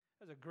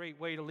a great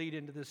way to lead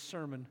into this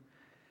sermon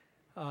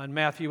in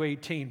Matthew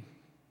 18.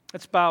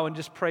 Let's bow and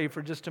just pray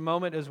for just a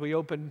moment as we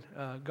open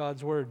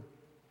God's Word.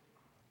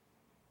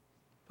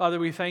 Father,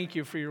 we thank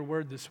you for your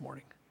Word this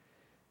morning.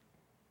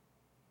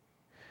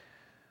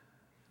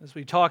 As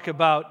we talk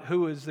about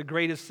who is the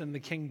greatest in the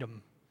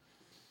kingdom,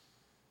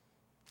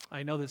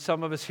 I know that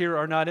some of us here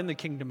are not in the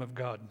kingdom of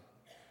God.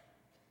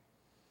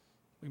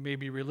 We may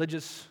be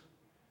religious,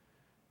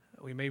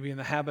 we may be in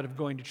the habit of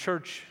going to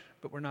church,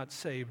 but we're not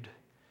saved.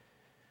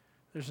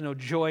 There's no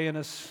joy in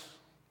us.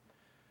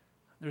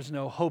 There's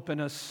no hope in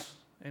us.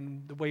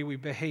 And the way we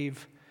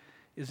behave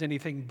is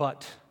anything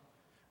but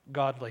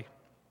godly.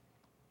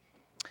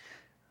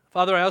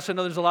 Father, I also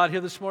know there's a lot here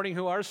this morning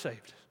who are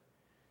saved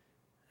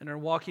and are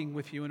walking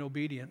with you in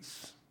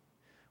obedience.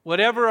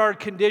 Whatever our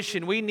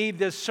condition, we need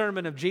this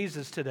sermon of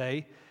Jesus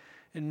today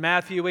in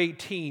Matthew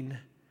 18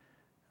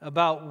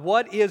 about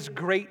what is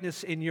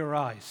greatness in your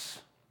eyes.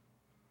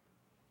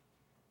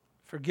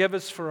 Forgive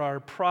us for our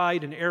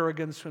pride and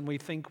arrogance when we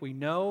think we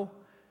know.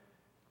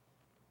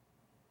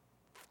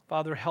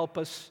 Father, help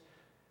us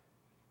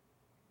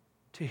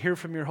to hear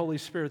from your Holy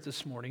Spirit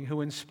this morning,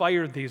 who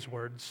inspired these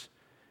words,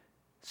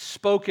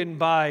 spoken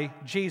by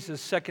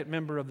Jesus, second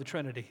member of the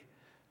Trinity,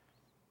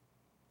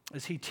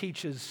 as he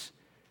teaches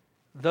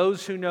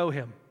those who know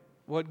him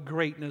what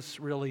greatness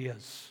really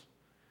is.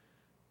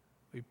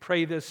 We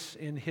pray this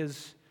in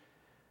his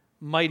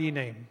mighty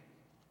name.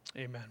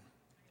 Amen.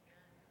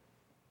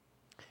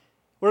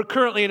 We're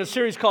currently in a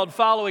series called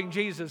Following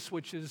Jesus,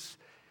 which is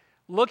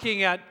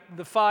looking at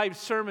the 5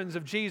 sermons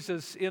of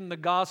Jesus in the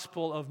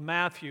Gospel of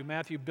Matthew.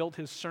 Matthew built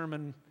his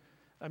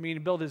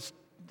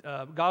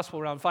gospel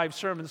around 5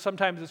 sermons.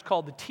 Sometimes it's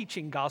called the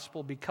teaching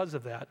gospel because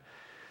of that.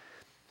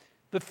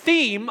 The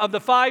theme of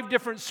the 5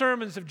 different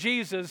sermons of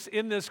Jesus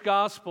in this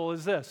gospel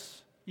is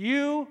this: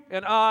 you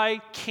and I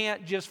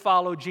can't just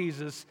follow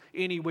Jesus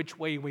any which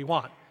way we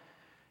want,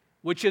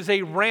 which is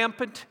a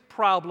rampant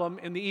problem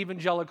in the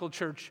evangelical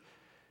church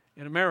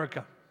in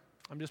America.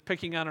 I'm just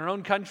picking on our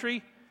own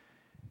country.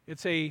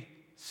 It's a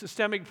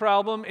systemic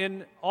problem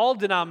in all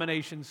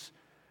denominations,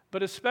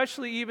 but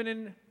especially even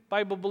in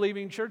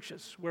Bible-believing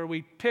churches where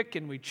we pick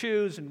and we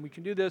choose and we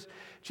can do this.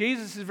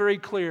 Jesus is very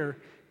clear.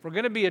 If we're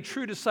going to be a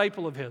true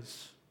disciple of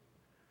his,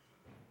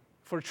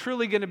 if we're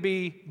truly going to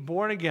be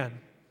born again,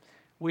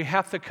 we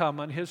have to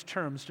come on his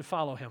terms to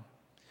follow him.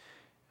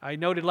 I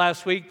noted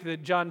last week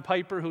that John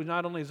Piper, who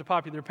not only is a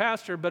popular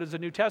pastor, but is a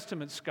New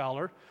Testament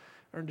scholar,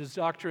 earned his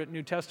doctorate in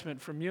New Testament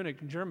from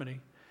Munich, Germany.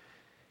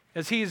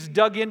 As he's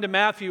dug into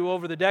Matthew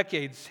over the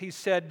decades, he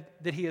said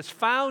that he has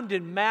found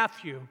in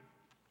Matthew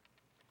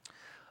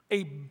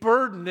a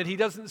burden that he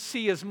doesn't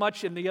see as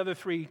much in the other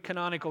 3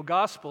 canonical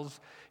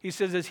Gospels. He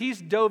says as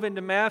he's dove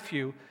into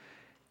Matthew,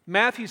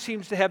 Matthew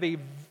seems to have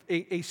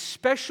a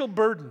special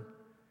burden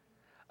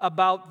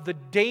about the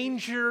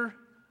danger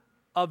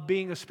of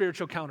being a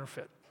spiritual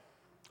counterfeit,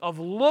 of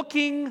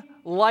looking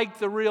like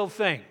the real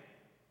thing,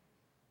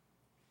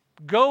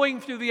 going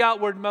through the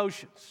outward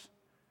motions,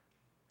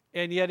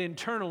 and yet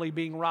internally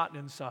being rotten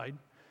inside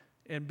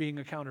and being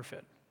a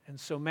counterfeit. And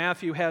so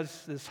Matthew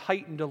has this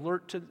heightened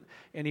alert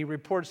and he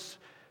reports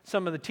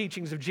some of the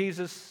teachings of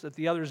Jesus that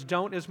the others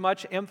don't as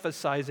much,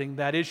 emphasizing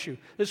that issue.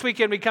 This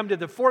weekend we come to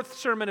the 4th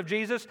sermon of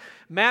Jesus,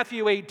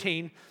 Matthew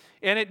 18,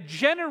 and it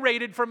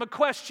generated from a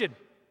question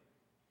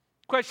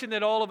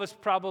that all of us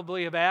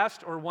probably have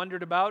asked or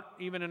wondered about,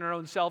 even in our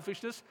own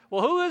selfishness.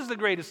 Well, who is the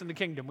greatest in the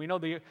kingdom? We know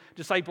the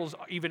disciples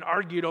even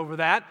argued over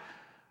that.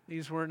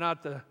 These were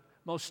not the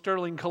most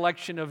sterling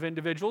collection of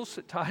individuals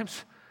at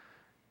times.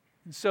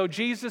 And so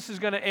Jesus is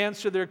going to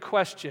answer their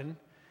question.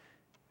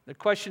 The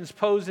question's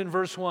posed in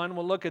verse 1.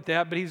 We'll look at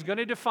that. But he's going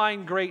to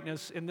define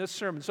greatness in this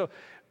sermon. So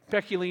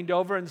Becky leaned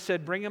over and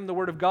said, bring him the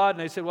Word of God.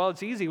 And I said, well,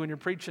 it's easy when you're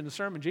preaching the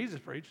sermon Jesus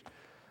preached.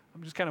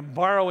 I'm just kind of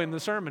borrowing the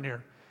sermon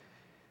here.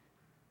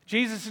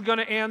 Jesus is going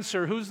to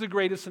answer who's the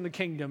greatest in the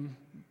kingdom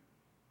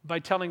by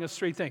telling us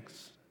 3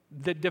 things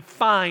that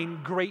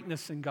define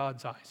greatness in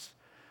God's eyes.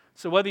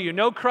 So whether you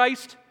know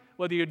Christ,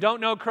 whether you don't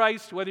know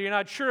Christ, whether you're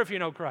not sure if you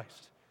know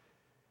Christ,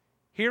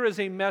 here is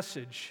a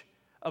message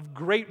of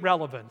great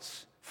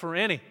relevance for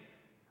any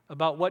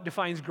about what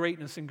defines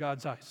greatness in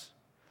God's eyes.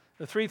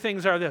 The 3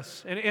 things are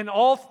this, and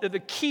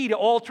the key to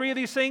all 3 of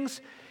these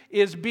things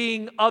is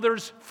being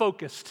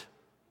others-focused.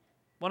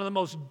 One of the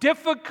most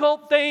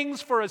difficult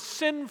things for a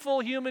sinful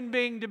human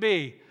being to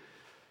be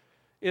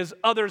is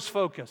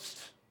others-focused.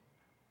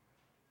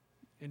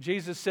 And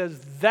Jesus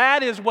says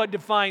that is what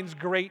defines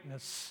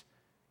greatness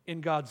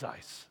in God's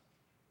eyes.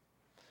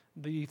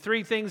 The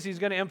 3 things he's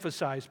going to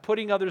emphasize: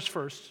 putting others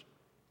first.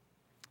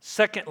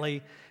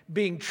 Secondly,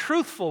 being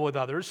truthful with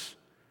others.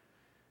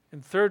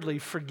 And thirdly,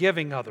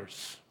 forgiving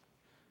others.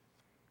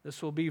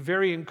 This will be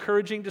very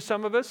encouraging to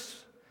some of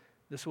us.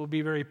 This will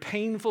be very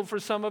painful for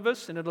some of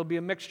us, and it'll be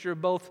a mixture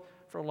of both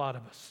for a lot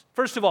of us.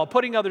 First of all,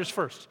 putting others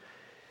first.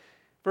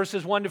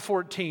 Verses 1 to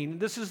 14.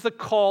 This is the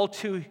call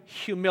to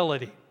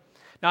humility.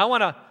 Now,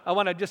 I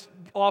want to just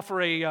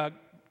offer a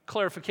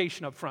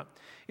clarification up front.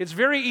 It's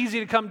very easy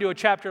to come to a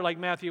chapter like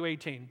Matthew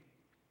 18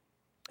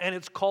 And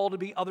it's called to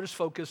be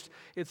others-focused.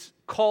 It's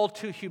called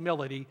to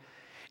humility.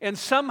 And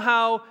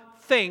somehow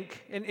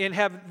think, and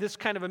have this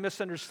kind of a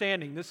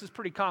misunderstanding, this is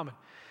pretty common,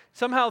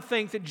 somehow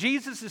think that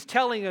Jesus is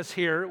telling us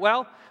here,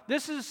 well,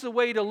 this is the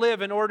way to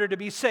live in order to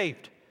be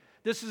saved.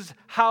 This is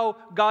how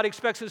God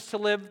expects us to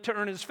live to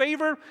earn His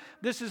favor.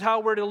 This is how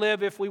we're to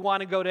live if we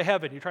want to go to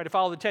heaven. You try to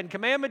follow the Ten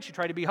Commandments. You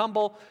try to be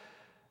humble.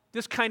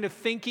 This kind of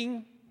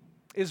thinking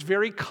is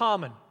very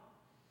common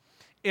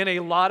in a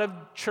lot of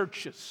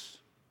churches,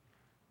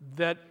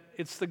 that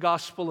it's the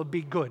gospel of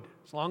be good.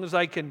 As long as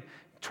I can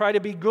try to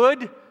be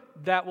good,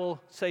 that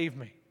will save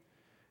me.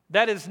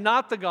 That is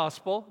not the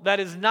gospel. That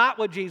is not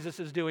what Jesus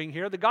is doing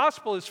here. The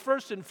gospel is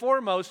first and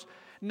foremost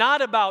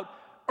not about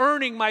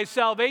earning my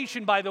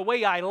salvation by the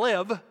way I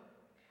live.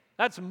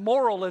 That's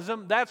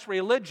moralism. That's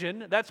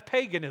religion. That's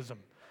paganism.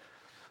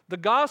 The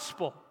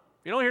gospel,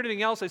 if you don't hear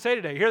anything else I say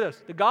today, hear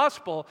this. The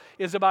gospel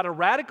is about a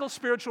radical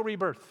spiritual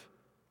rebirth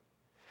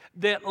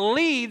that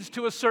leads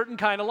to a certain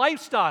kind of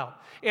lifestyle.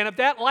 And if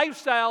that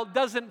lifestyle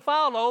doesn't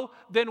follow,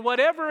 then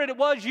whatever it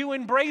was you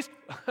embraced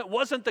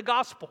wasn't the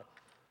gospel.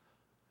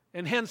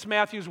 And hence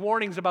Matthew's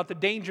warnings about the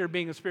danger of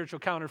being a spiritual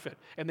counterfeit.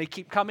 And they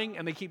keep coming,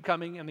 and they keep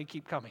coming, and they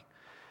keep coming.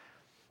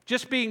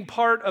 Just being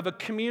part of a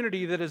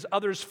community that is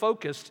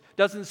others-focused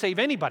doesn't save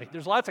anybody.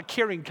 There's lots of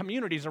caring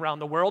communities around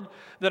the world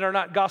that are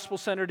not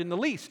gospel-centered in the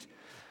least.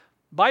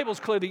 The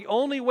Bible's clear. The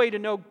only way to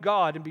know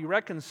God and be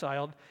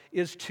reconciled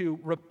is to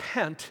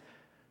repent.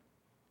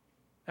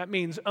 That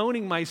means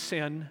owning my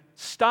sin,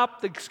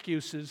 stop the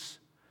excuses,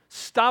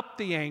 stop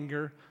the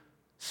anger,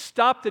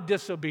 stop the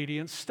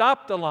disobedience,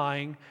 stop the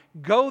lying,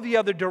 go the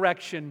other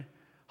direction,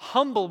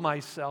 humble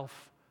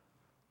myself,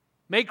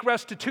 make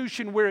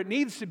restitution where it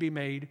needs to be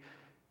made,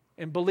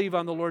 and believe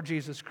on the Lord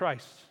Jesus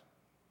Christ.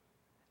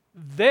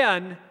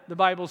 Then, the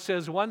Bible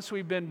says, once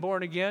we've been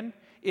born again,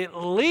 it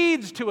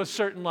leads to a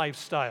certain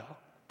lifestyle.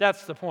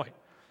 That's the point.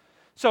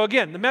 So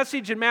again, the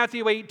message in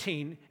Matthew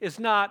 18 is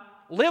not,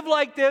 live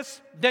like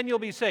this, then you'll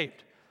be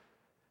saved.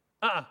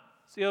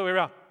 It's the other way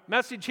around.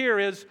 Message here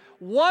is,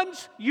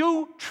 once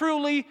you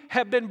truly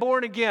have been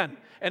born again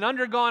and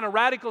undergone a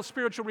radical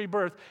spiritual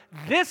rebirth,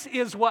 this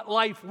is what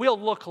life will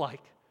look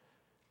like.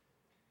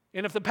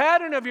 And if the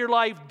pattern of your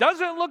life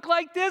doesn't look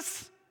like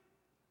this,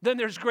 then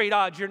there's great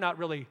odds you're not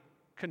really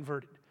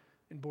converted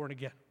and born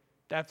again.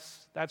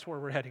 That's where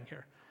we're heading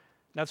here.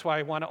 That's why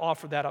I want to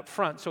offer that up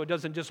front, so it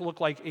doesn't just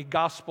look like a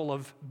gospel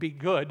of be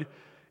good,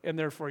 and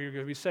therefore you're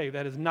going to be saved.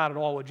 That is not at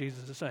all what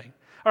Jesus is saying.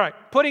 All right,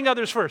 putting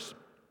others first.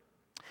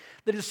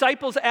 The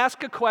disciples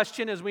ask a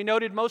question. As we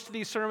noted, most of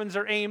these sermons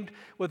are aimed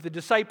with the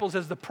disciples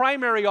as the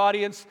primary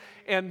audience,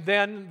 and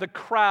then the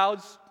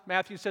crowds.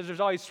 Matthew says there's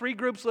always three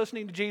groups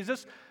listening to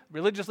Jesus: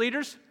 religious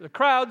leaders, the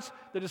crowds,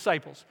 the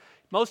disciples.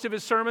 Most of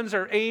his sermons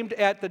are aimed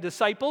at the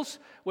disciples,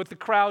 with the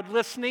crowd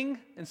listening,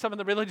 and some of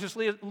the religious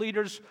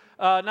leaders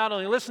not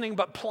only listening,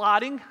 but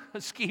plotting,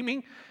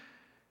 scheming.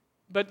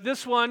 But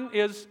this one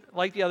is,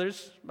 like the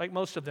others, like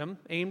most of them,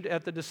 aimed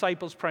at the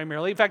disciples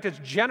primarily. In fact, it's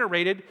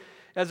generated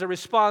as a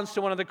response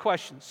to one of the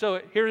questions.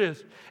 So here it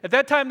is. At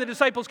that time, the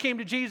disciples came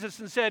to Jesus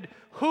and said,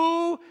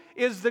 "Who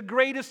is the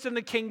greatest in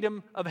the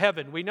kingdom of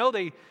heaven?" We know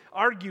they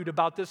argued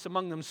about this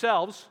among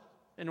themselves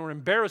and were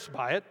embarrassed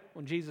by it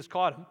when Jesus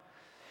caught them.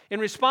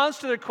 In response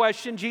to their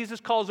question, Jesus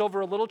calls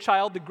over a little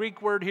child. The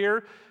Greek word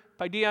here,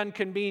 paideon,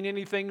 can mean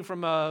anything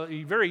from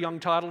a very young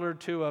toddler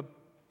to a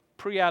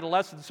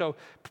pre-adolescent. So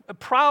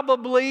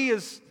probably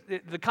is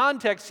the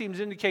context seems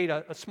to indicate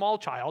a small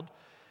child.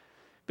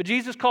 But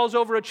Jesus calls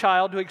over a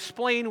child to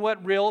explain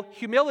what real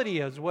humility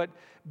is, what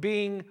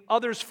being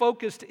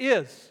others-focused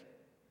is.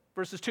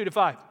 Verses 2 to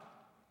 5.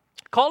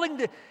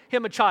 Calling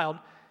him a child,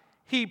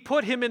 he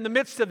put him in the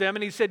midst of them,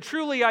 and he said,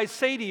 "Truly I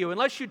say to you,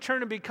 unless you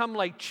turn and become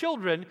like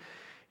children,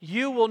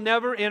 you will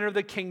never enter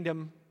the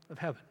kingdom of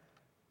heaven."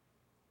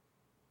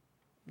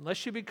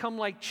 Unless you become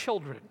like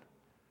children.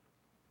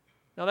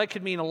 Now that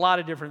could mean a lot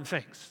of different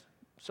things.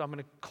 So I'm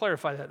going to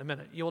clarify that in a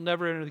minute. You will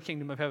never enter the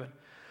kingdom of heaven.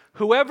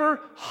 Whoever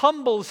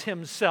humbles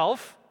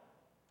himself,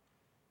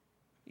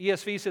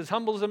 ESV says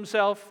humbles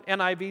himself,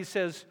 NIV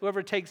says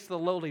whoever takes the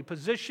lowly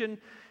position.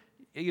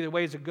 Either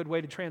way is a good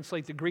way to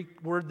translate the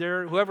Greek word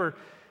there. Whoever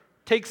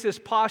takes this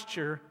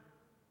posture,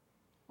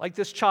 like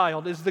this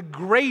child, is the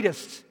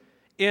greatest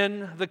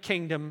in the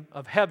kingdom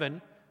of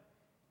heaven.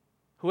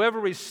 Whoever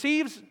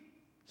receives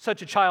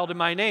such a child in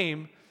my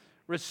name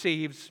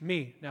receives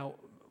me. Now,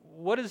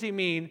 what does he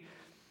mean,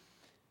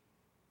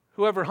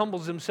 whoever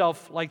humbles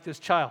himself like this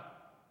child?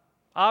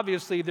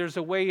 Obviously, there's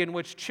a way in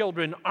which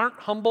children aren't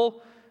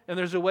humble, and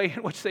there's a way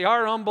in which they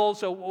are humble.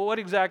 So what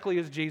exactly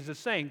is Jesus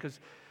saying? Because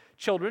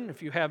children,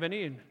 if you have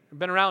any and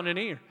been around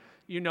any,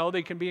 you know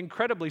they can be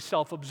incredibly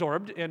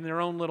self-absorbed and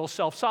their own little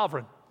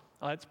self-sovereign.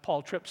 That's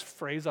Paul Tripp's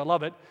phrase. I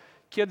love it.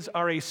 Kids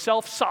are a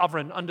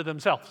self-sovereign unto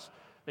themselves.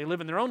 They live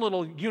in their own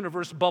little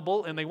universe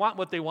bubble, and they want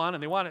what they want,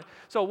 and they want it.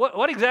 So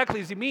what exactly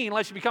does he mean?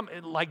 Unless you become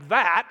like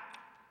that,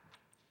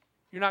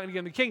 you're not going to get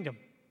in the kingdom.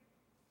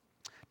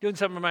 Doing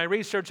some of my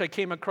research, I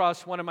came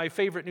across one of my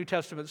favorite New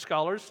Testament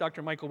scholars,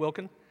 Dr. Michael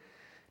Wilken.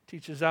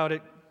 Teaches out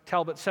at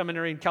Talbot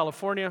Seminary in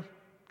California.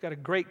 got a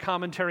great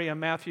commentary on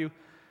Matthew.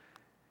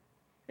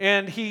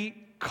 And he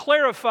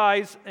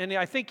clarifies, and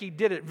I think he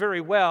did it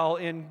very well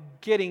in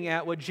getting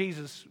at what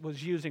Jesus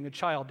was using a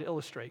child to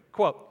illustrate.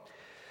 Quote,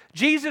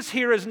 Jesus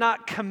here is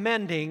not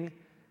commending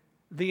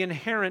the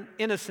inherent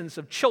innocence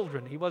of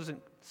children. He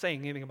wasn't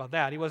saying anything about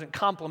that. He wasn't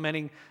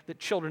complimenting that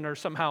children are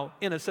somehow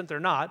innocent. They're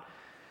not.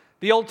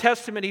 The Old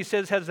Testament, he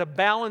says, has a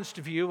balanced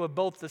view of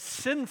both the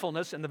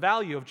sinfulness and the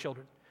value of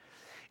children.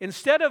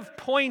 Instead of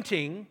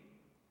pointing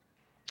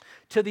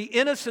to the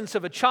innocence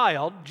of a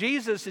child,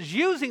 Jesus is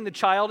using the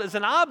child as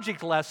an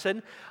object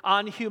lesson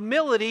on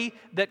humility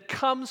that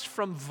comes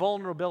from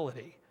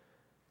vulnerability.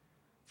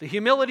 The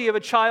humility of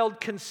a child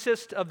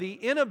consists of the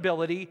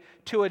inability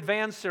to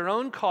advance their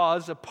own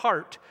cause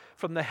apart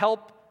from the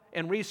help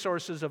and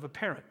resources of a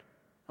parent.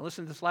 Now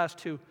listen to this last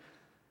two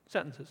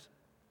sentences.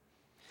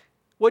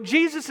 What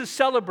Jesus is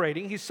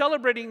celebrating, he's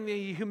celebrating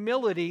the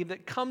humility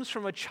that comes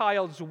from a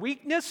child's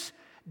weakness,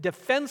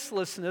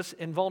 defenselessness,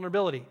 and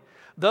vulnerability.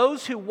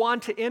 Those who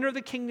want to enter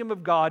the kingdom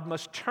of God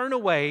must turn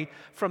away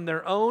from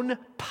their own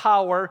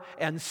power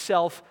and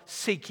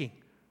self-seeking.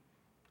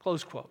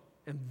 Close quote.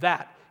 And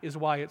that is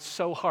why it's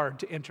so hard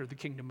to enter the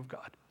kingdom of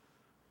God.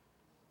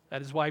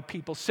 That is why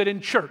people sit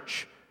in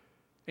church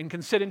and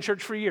can sit in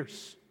church for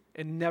years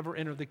and never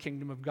enter the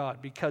kingdom of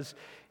God. Because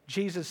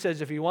Jesus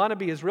says if you want to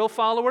be his real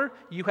follower,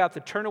 you have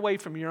to turn away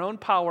from your own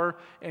power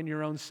and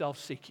your own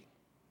self-seeking.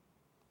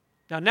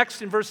 Now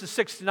next in verses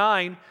 6 to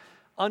 9,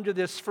 under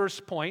this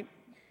first point,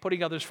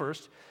 putting others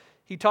first,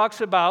 he talks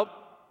about,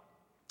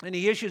 and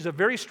he issues a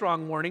very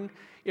strong warning,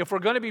 if we're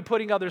going to be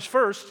putting others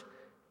first,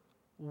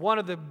 one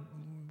of the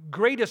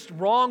greatest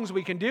wrongs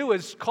we can do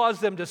is cause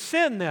them to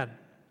sin then.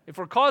 If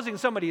we're causing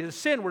somebody to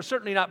sin, we're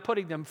certainly not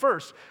putting them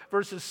first.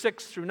 Verses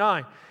 6 through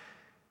 9.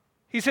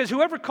 He says,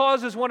 whoever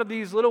causes one of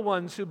these little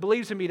ones who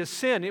believes in me to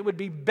sin, it would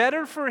be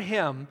better for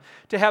him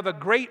to have a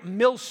great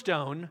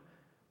millstone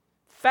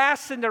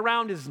fastened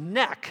around his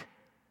neck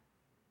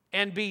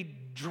and be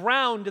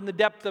drowned in the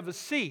depth of a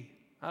sea.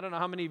 I don't know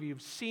how many of you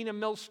have seen a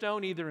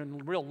millstone either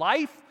in real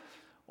life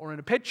or in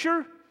a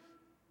picture.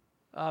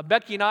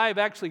 Becky and I have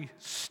actually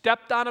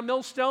stepped on a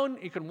millstone.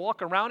 You can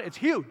walk around. It's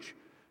huge.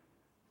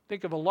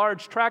 Think of a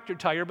large tractor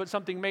tire, but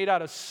something made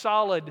out of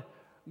solid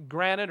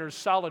granite or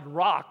solid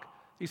rock.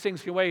 These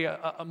things can weigh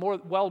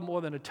well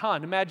more than a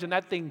ton. Imagine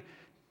that thing,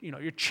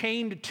 you're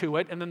chained to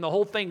it, and then the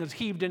whole thing is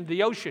heaved into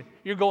the ocean.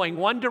 You're going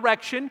one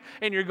direction,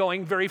 and you're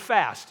going very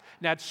fast.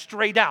 And that's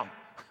straight down.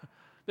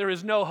 There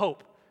is no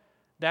hope.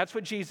 That's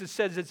what Jesus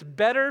says. It's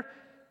better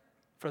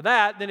for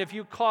that than if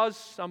you cause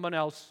someone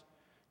else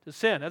to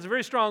sin. That's a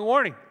very strong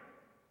warning.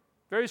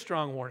 Very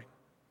strong warning.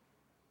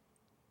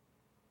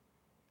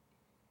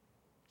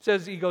 It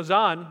says, he goes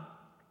on,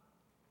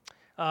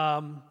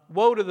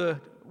 woe to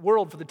the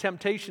world for the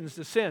temptations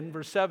to sin,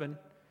 verse 7,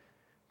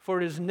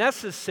 for it is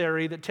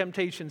necessary that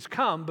temptations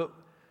come,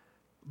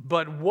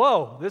 but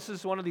woe, this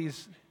is one of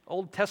these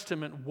Old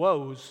Testament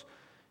woes.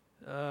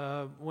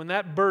 When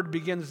that bird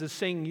begins to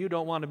sing, you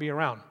don't want to be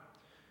around.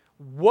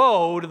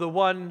 Woe to the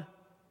one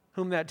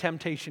whom that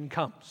temptation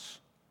comes.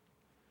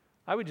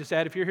 I would just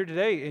add, if you're here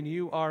today and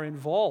you are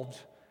involved,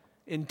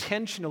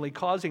 intentionally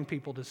causing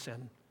people to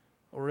sin,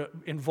 or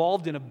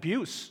involved in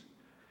abuse,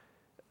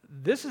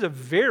 this is a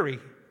very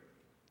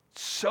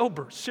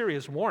sober,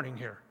 serious warning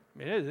here. I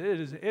mean,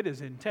 it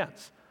is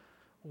intense.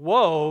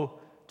 Woe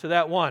to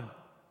that one.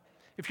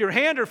 If your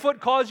hand or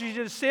foot causes you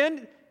to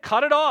sin,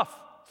 cut it off.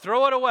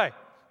 Throw it away.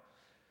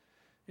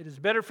 It is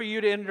better for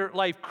you to enter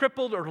life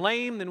crippled or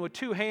lame than with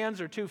 2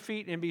 hands or 2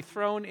 feet and be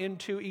thrown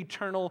into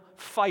eternal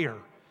fire.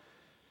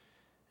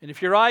 And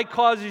if your eye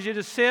causes you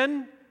to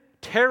sin,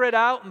 tear it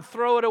out and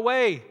throw it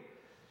away.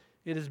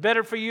 It is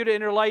better for you to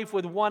enter life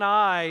with 1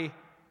 eye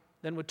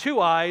than with 2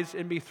 eyes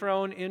and be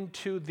thrown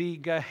into the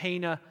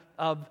Gehenna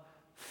of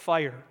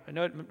fire.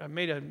 I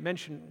made a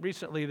mention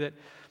recently that,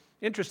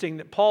 interesting,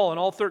 that Paul in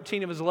all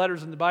 13 of his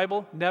letters in the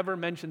Bible never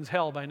mentions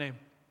hell by name.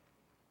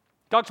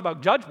 He talks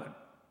about judgment.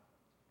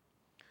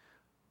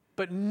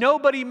 But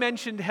nobody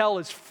mentioned hell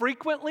as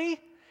frequently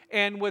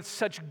and with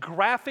such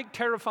graphic,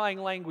 terrifying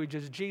language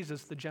as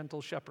Jesus, the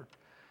gentle shepherd.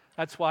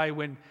 That's why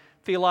when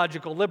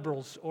theological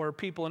liberals or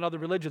people in other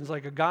religions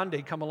like a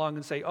Gandhi come along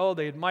and say, oh,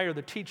 they admire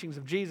the teachings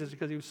of Jesus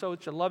because he was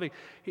such a loving,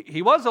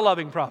 he was a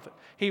loving prophet.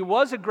 He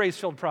was a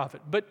grace-filled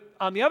prophet. But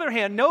on the other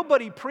hand,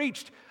 nobody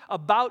preached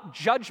about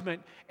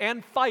judgment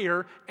and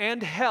fire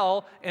and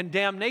hell and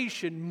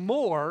damnation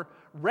more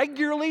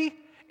regularly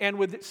and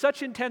with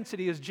such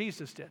intensity as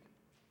Jesus did.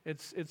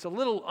 It's a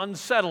little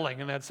unsettling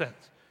in that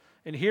sense.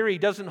 And here he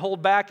doesn't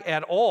hold back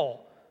at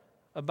all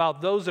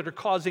about those that are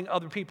causing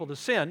other people to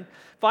sin.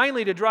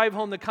 Finally, to drive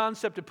home the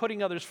concept of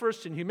putting others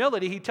first in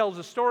humility, he tells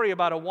a story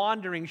about a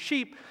wandering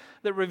sheep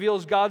that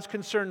reveals God's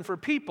concern for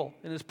people.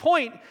 And his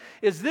point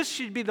is this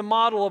should be the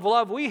model of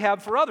love we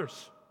have for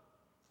others.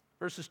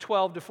 Verses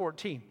 12 to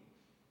 14.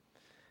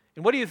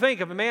 And what do you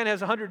think? If a man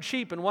has 100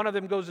 sheep and one of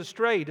them goes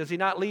astray, does he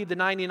not leave the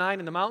 99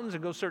 in the mountains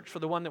and go search for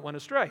the one that went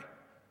astray?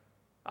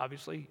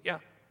 Obviously, yeah.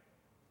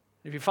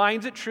 If he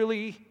finds it,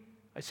 truly,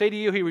 I say to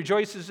you, he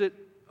rejoices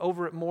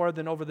over it more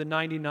than over the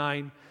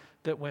 99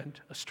 that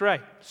went astray.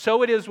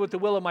 So it is with the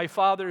will of my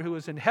Father who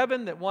is in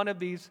heaven, that one of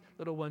these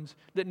little ones,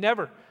 that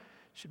never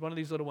should one of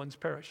these little ones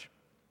perish.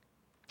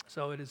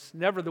 So it is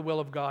never the will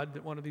of God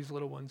that one of these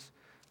little ones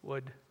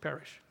would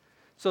perish.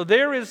 So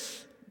there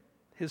is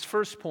his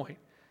first point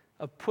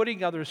of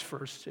putting others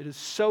first. It is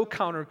so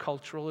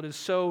countercultural. It is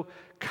so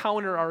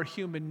counter our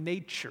human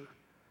nature,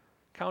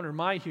 counter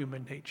my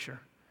human nature.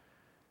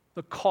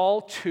 The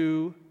call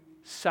to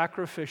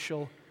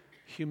sacrificial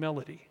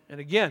humility. And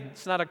again,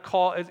 it's not a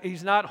call,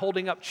 he's not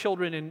holding up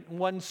children in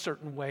one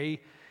certain way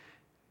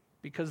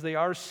because they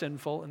are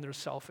sinful and they're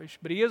selfish,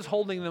 but he is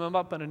holding them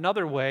up in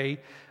another way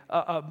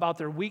about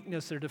their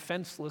weakness, their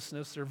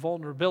defenselessness, their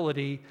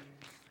vulnerability.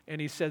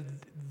 And he said,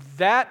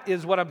 that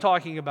is what I'm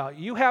talking about.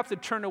 You have to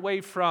turn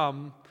away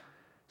from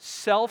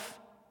self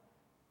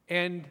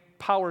and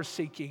power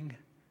seeking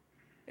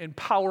and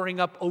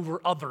powering up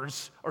over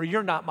others, or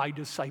you're not my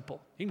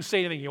disciple. You can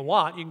say anything you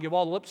want. You can give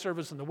all the lip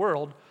service in the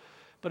world.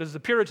 But as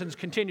the Puritans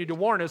continue to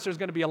warn us, there's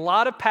going to be a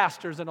lot of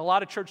pastors and a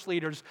lot of church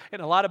leaders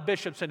and a lot of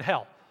bishops in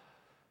hell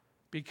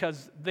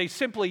because they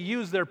simply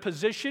use their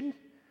position.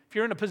 If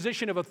you're in a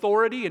position of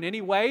authority in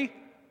any way,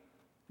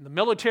 in the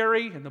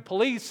military, in the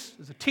police,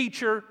 as a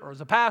teacher, or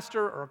as a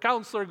pastor, or a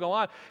counselor, go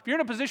on. If you're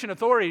in a position of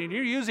authority and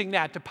you're using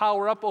that to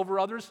power up over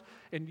others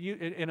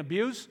and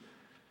abuse,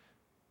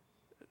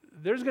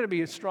 there's going to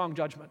be a strong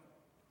judgment,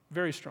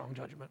 very strong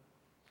judgment.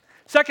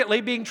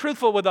 Secondly, being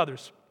truthful with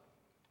others.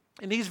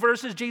 In these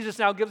verses, Jesus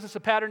now gives us a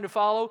pattern to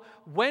follow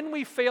when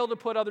we fail to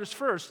put others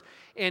first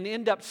and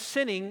end up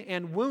sinning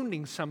and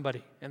wounding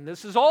somebody. And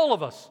this is all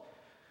of us.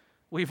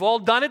 We've all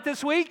done it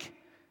this week,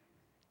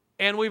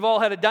 and we've all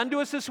had it done to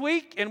us this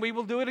week, and we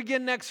will do it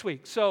again next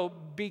week. So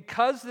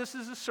because this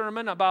is a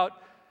sermon about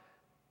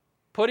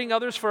putting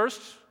others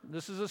first,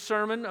 this is a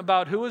sermon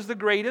about who is the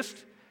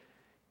greatest,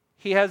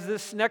 he has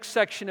this next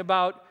section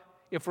about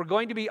if we're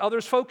going to be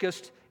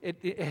others-focused,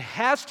 it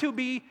has to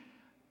be,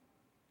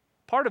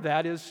 part of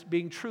that is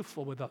being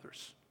truthful with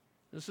others.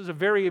 This is a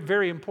very,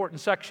 very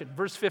important section.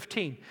 Verse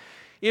 15.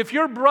 If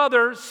your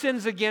brother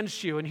sins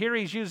against you, and here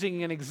he's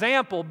using an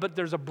example, but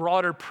there's a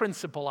broader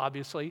principle,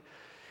 obviously.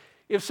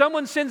 If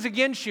someone sins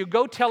against you,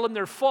 go tell them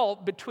their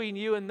fault between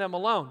you and them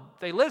alone. If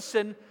they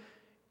listen,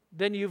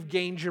 then you've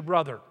gained your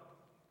brother.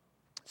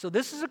 So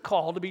this is a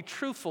call to be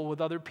truthful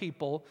with other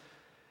people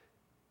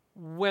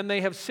when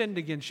they have sinned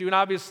against you. And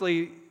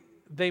obviously,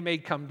 they may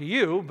come to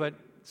you, but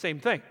same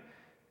thing.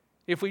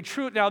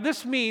 Now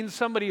this means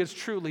somebody has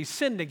truly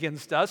sinned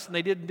against us, and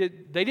they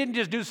didn't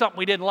just do something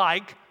we didn't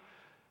like,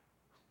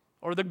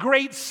 or the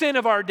great sin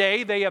of our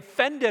day, they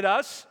offended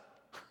us.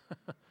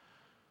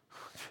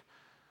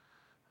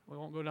 We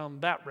won't go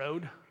down that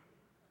road.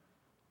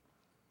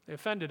 They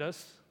offended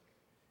us.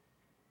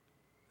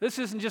 This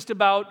isn't just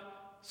about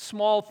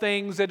small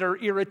things that are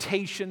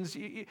irritations.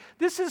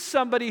 This is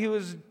somebody who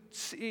is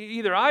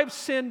either I've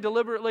sinned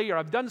deliberately or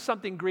I've done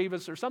something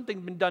grievous or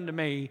something been done to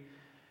me.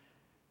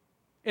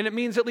 And it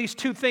means at least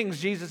two things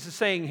Jesus is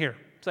saying here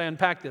as I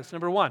unpack this.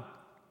 Number one,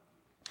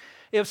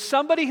 if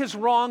somebody has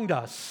wronged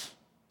us,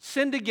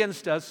 sinned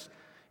against us,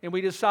 and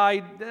we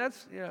decide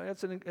that's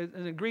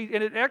an agreed,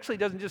 and it actually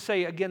doesn't just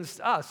say against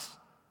us.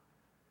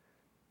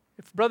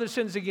 If brother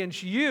sins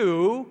against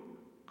you,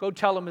 go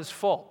tell him his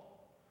fault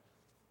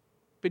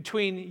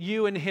between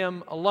you and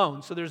him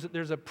alone. So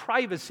there's a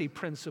privacy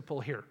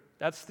principle here.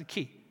 That's the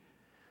key.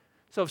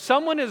 So if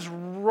someone is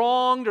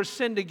wronged or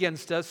sinned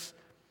against us,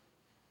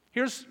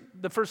 here's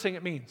the first thing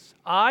it means.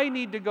 I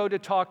need to go to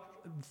talk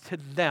to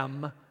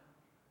them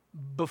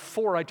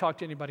before I talk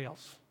to anybody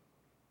else.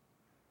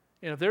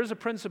 And if there's a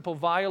principle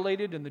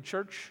violated in the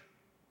church,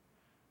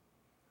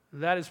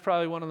 that is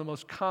probably one of the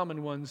most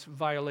common ones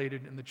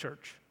violated in the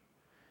church.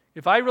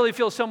 If I really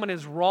feel someone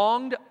has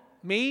wronged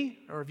me,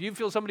 or if you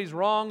feel somebody's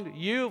wronged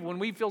you, when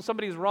we feel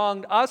somebody's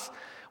wronged us,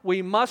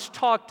 we must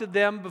talk to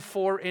them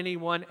before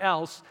anyone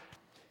else.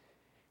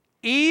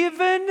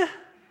 Even,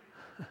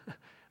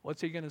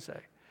 what's he going to say?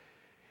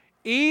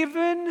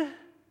 Even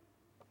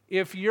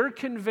if you're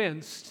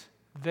convinced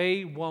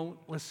they won't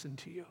listen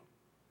to you.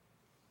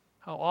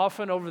 How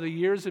often over the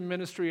years in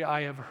ministry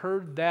I have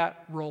heard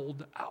that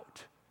rolled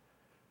out.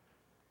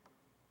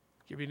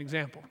 I'll give you an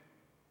example.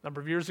 A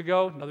number of years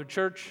ago, another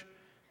church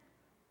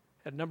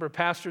had a number of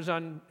pastors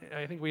on.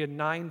 I think we had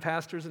 9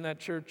 pastors in that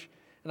church.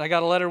 And I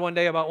got a letter one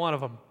day about one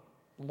of them.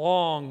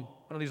 One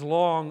of these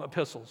long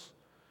epistles.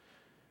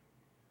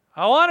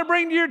 I want to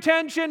bring to your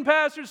attention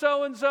Pastor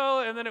so-and-so.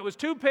 And then it was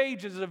 2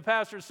 pages of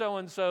Pastor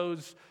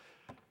so-and-so's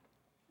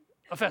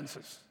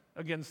offenses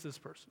against this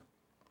person.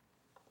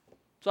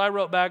 So I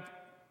wrote back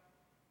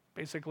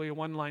basically a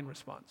 1-line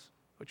response,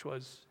 which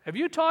was, have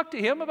you talked to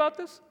him about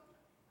this?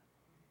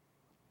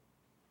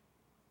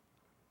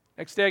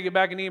 Next day I get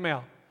back an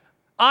email.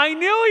 I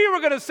knew you were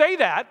going to say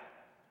that,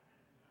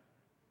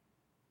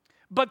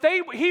 but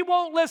he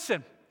won't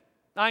listen.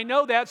 I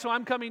know that, so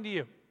I'm coming to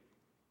you.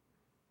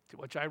 To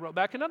which I wrote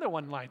back another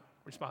 1-line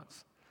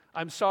response.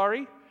 I'm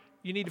sorry,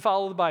 you need to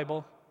follow the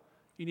Bible.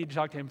 You need to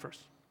talk to him first.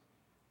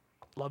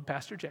 Love,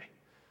 Pastor Jay.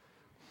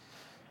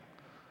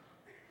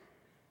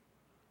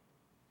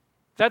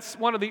 That's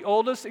one of the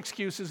oldest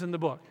excuses in the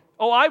book.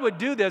 Oh, I would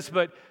do this,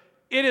 but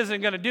it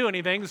isn't going to do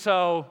anything,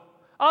 so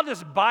I'll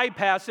just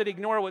bypass it,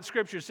 ignore what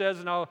Scripture says,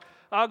 and I'll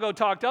go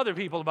talk to other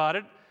people about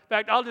it. In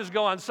fact, I'll just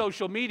go on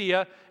social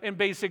media and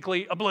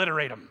basically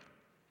obliterate them.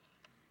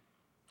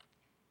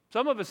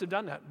 Some of us have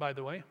done that, by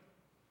the way.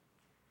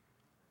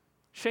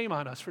 Shame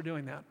on us for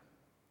doing that.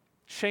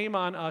 Shame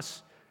on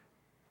us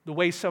the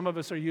way some of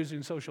us are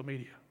using social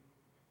media.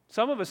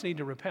 Some of us need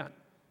to repent.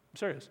 I'm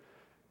serious.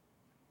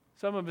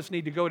 Some of us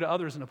need to go to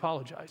others and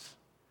apologize.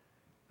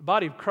 The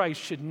body of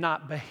Christ should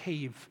not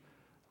behave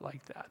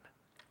like that.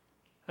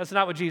 That's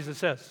not what Jesus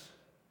says.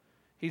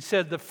 He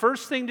said the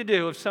first thing to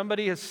do if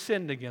somebody has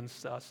sinned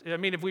against us, I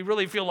mean, if we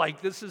really feel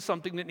like this is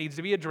something that needs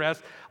to be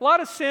addressed, a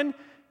lot of sin,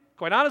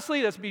 quite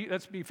honestly, if we're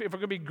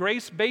going to be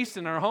grace-based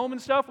in our home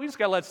and stuff, we just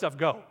got to let stuff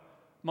go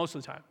most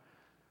of the time.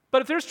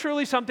 But if there's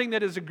truly something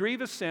that is a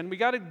grievous sin, we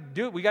got to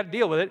do it, we got to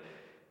deal with it.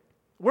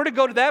 We're to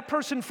go to that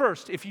person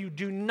first. If you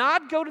do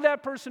not go to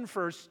that person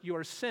first, you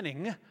are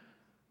sinning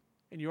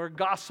and you are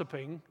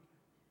gossiping,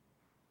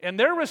 and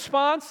their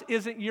response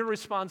isn't your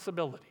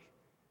responsibility.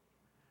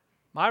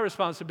 My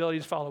responsibility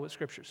is to follow what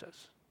Scripture says.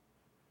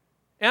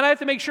 And I have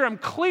to make sure I'm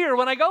clear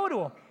when I go to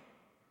them.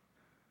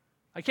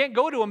 I can't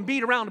go to them,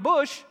 beat around the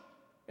bush,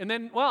 and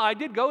then, well, I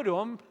did go to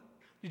them.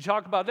 Did you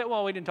talk about that?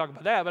 Well, we didn't talk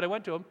about that, but I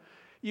went to them.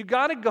 You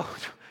got to go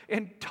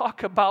and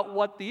talk about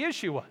what the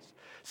issue was.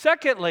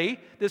 Secondly,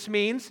 this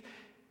means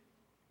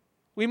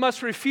we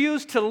must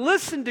refuse to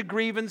listen to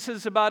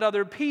grievances about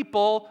other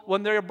people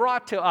when they're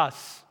brought to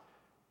us.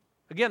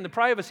 Again, the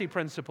privacy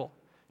principle.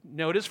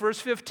 Notice verse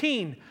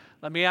 15.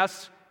 Let me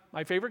ask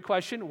my favorite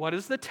question. What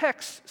does the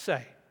text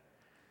say?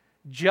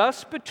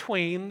 Just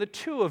between the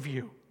two of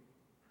you.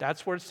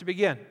 That's where it's to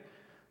begin.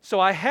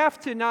 So I have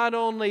to not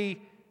only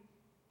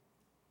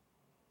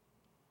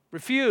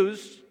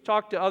refuse to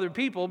talk to other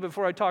people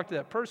before I talk to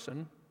that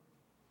person.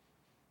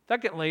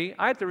 Secondly,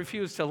 I have to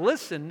refuse to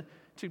listen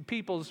to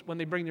people when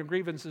they bring their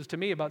grievances to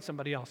me about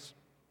somebody else.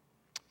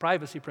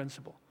 Privacy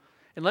principle.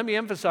 And let me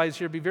emphasize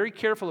here, be very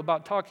careful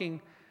about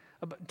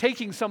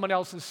taking someone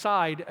else's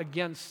side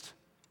against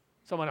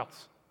someone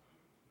else.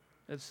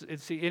 And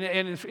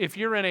if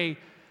you're in a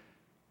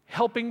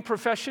helping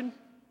profession,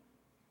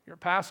 you're a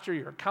pastor,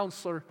 you're a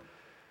counselor,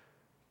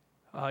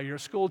 you're a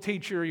school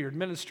teacher, you're an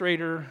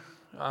administrator,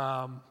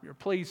 you're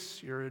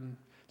police, you're in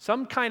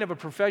some kind of a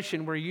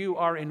profession where you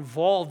are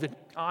involved in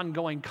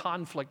ongoing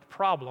conflict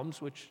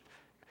problems, which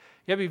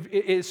it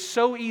is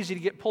so easy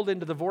to get pulled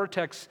into the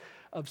vortex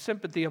of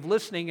sympathy, of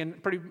listening,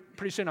 and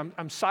pretty soon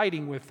I'm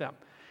siding with them.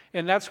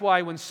 And that's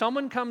why when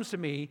someone comes to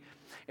me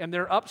and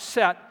they're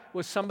upset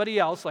with somebody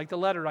else, like the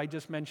letter I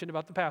just mentioned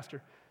about the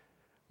pastor,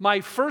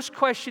 my first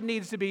question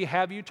needs to be,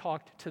 have you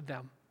talked to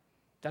them?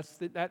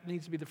 That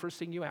needs to be the first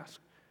thing you ask.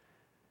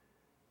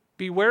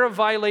 Beware of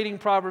violating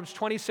Proverbs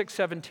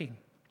 26:17.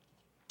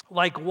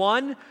 Like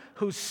one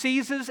who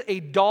seizes a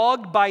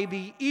dog by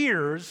the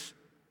ears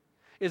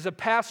is a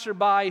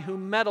passerby who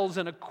meddles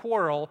in a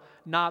quarrel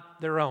not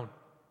their own.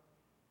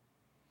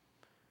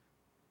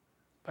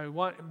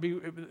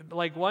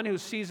 Like one who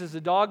seizes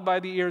a dog by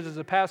the ears is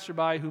a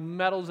passerby who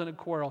meddles in a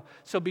quarrel.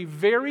 So be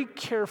very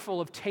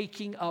careful of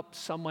taking up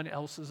someone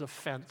else's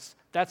offense.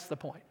 That's the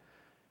point.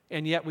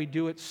 And yet we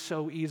do it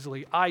so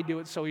easily. I do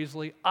it so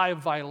easily. I've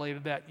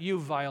violated that.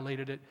 You've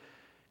violated it.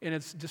 And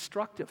it's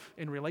destructive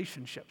in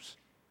relationships.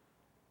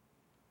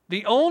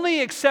 The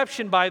only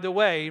exception, by the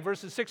way,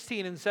 verses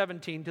 16 and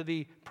 17, to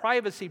the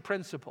privacy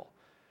principle,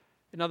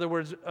 in other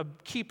words, of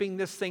keeping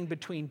this thing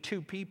between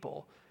two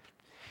people,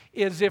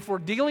 is if we're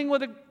dealing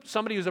with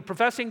somebody who's a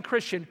professing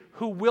Christian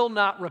who will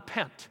not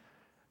repent.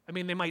 I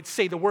mean, they might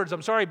say the words,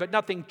 I'm sorry, but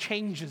nothing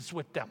changes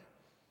with them.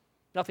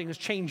 Nothing is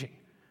changing.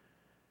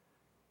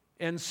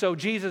 And so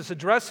Jesus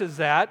addresses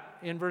that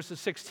in verses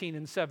 16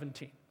 and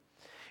 17.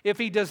 If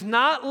he does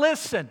not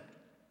listen,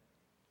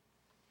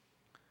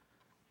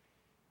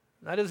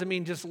 that doesn't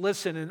mean just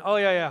listen and, oh,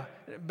 yeah.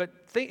 But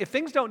if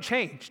things don't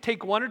change,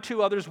 take one or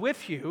two others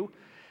with you,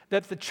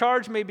 that the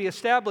charge may be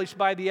established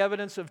by the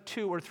evidence of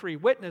 2 or 3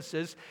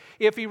 witnesses.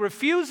 If he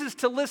refuses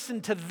to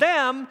listen to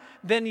them,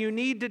 then you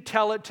need to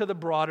tell it to the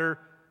broader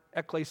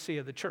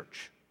ecclesia, the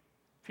church.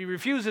 If he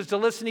refuses to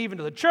listen even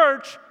to the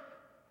church,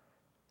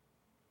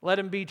 let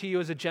him be to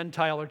you as a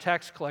Gentile or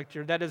tax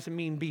collector. That doesn't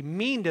mean be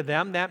mean to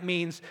them. That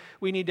means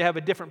we need to have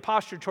a different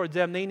posture towards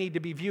them. They need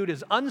to be viewed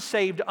as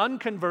unsaved,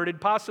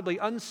 unconverted, possibly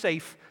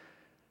unsafe.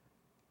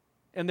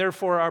 And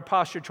therefore, our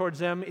posture towards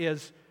them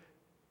is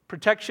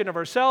protection of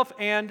ourselves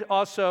and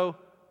also,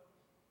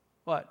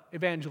 what?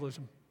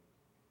 Evangelism.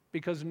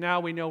 Because now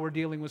we know we're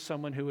dealing with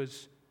someone who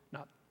is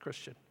not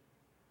Christian.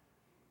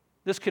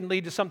 This can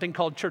lead to something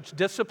called church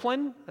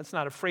discipline. That's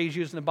not a phrase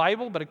used in the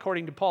Bible, but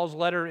according to Paul's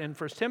letter in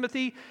 1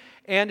 Timothy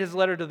and his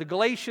letter to the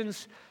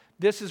Galatians,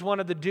 this is one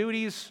of the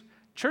duties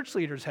church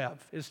leaders have,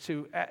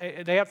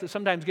 they have to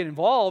sometimes get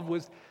involved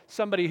with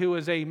somebody who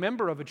is a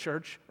member of a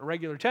church, a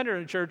regular tender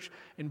in a church,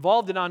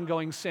 involved in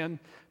ongoing sin,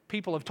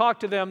 people have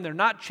talked to them, they're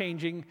not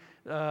changing.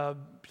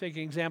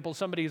 Taking example,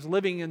 somebody is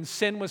living in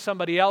sin with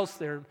somebody else.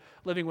 They're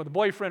living with a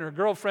boyfriend or a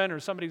girlfriend or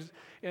somebody's,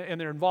 and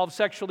they're involved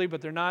sexually,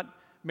 but they're not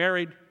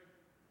married,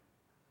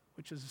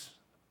 which is,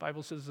 the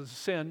Bible says, is a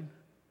sin.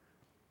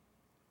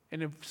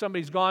 And if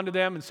somebody's gone to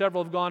them, and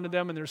several have gone to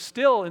them, and they're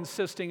still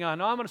insisting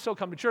on, I'm going to still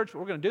come to church, but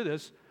we're going to do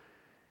this.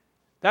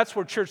 That's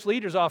where church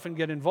leaders often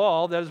get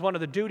involved. That is one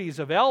of the duties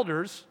of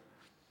elders.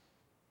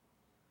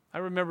 I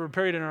remember a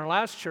period in our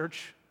last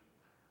church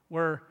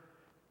where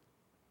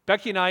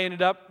Becky and I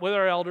ended up, with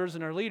our elders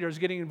and our leaders,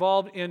 getting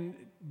involved in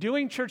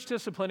doing church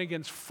discipline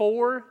against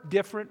 4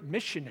 different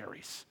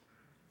missionaries,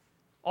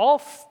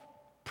 all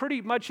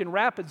pretty much in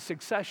rapid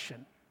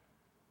succession.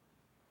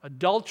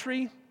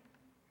 Adultery,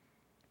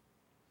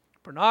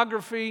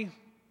 pornography,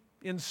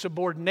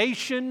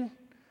 insubordination,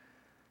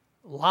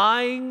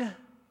 lying. It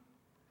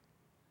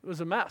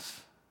was a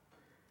mess.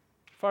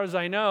 As far as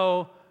I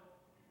know,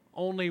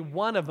 only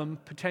one of them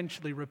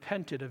potentially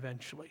repented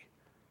eventually.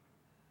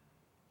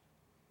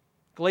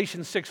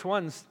 Galatians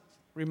 6:1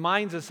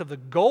 reminds us of the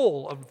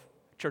goal of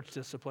church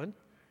discipline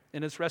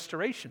and its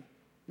restoration,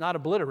 not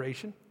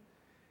obliteration.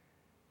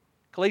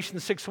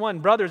 Galatians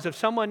 6:1, brothers, if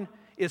someone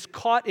is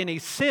caught in a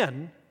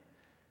sin,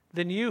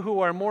 then you who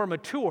are more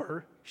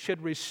mature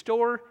should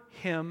restore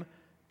him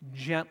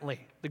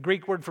gently. The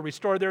Greek word for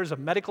restore there is a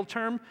medical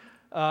term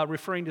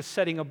referring to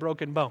setting a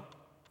broken bone.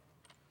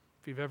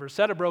 If you've ever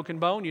set a broken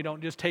bone, you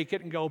don't just take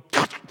it and go,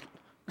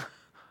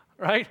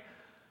 right?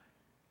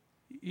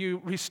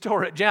 You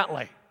restore it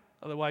gently.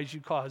 Otherwise,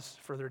 you cause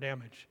further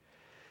damage.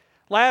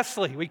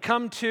 Lastly, we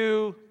come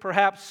to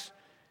perhaps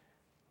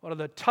one of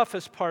the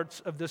toughest parts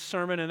of this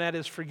sermon, and that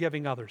is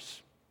forgiving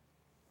others.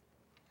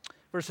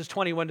 Verses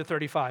 21 to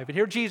 35. And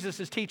here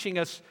Jesus is teaching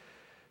us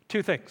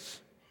 2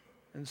 things.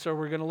 And so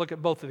we're going to look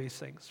at both of these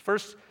things.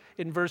 First,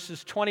 in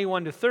verses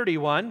 21 to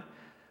 31,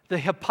 the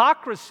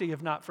hypocrisy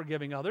of not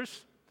forgiving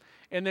others.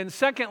 And then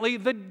secondly,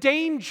 the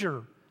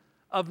danger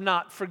of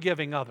not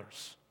forgiving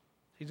others.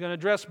 He's going to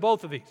address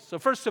both of these. So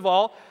first of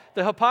all,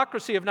 the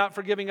hypocrisy of not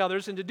forgiving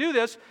others. And to do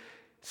this,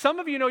 some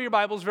of you know your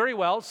Bibles very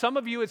well. Some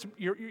of you,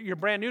 you're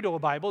brand new to a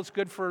Bible. It's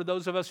good for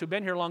those of us who've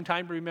been here a long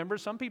time to remember.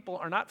 Some people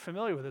are not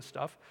familiar with this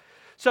stuff.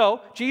 So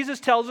Jesus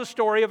tells a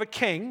story of a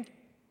king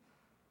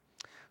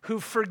who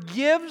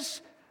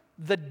forgives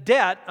the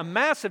debt, a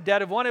massive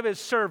debt of one of his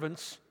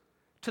servants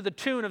to the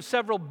tune of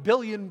several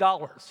 $billion.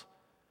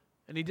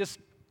 And he just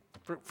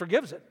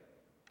forgives it.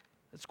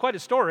 It's quite a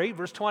story,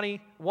 verse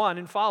 21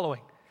 and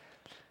following.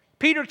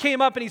 Peter came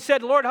up and he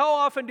said, Lord, how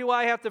often do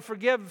I have to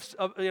forgive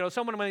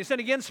someone when they sin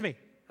against me?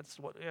 That's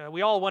what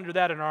we all wonder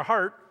that in our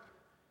heart.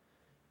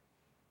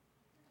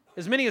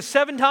 As many as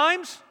 7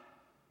 times?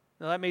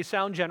 Now that may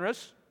sound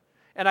generous.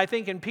 And I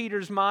think in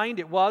Peter's mind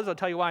it was. I'll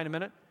tell you why in a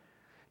minute.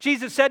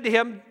 Jesus said to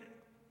him,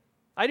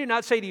 I do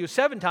not say to you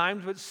 7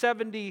 times, but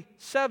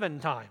 77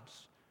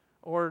 times.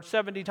 Or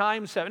 70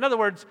 times 7. In other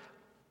words,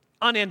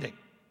 unending.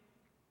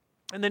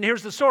 And then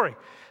here's the story.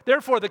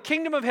 Therefore, the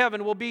kingdom of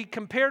heaven will be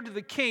compared to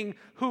the king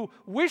who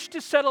wished to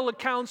settle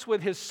accounts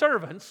with his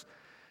servants.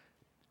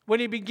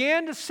 When he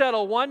began to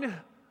settle, one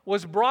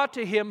was brought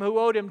to him who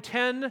owed him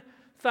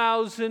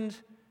 10,000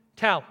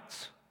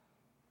 talents.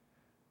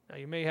 Now,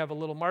 you may have a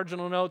little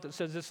marginal note that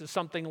says this is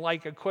something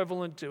like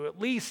equivalent to at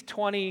least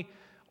 20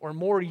 or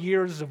more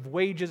years of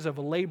wages of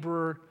a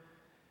laborer.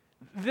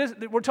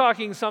 We're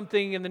talking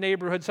something in the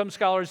neighborhood, some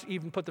scholars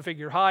even put the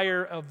figure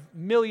higher, of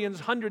millions,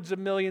 hundreds of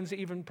millions,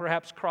 even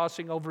perhaps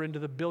crossing over into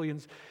the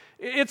billions.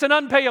 It's an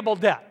unpayable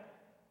debt.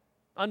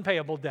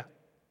 Unpayable debt.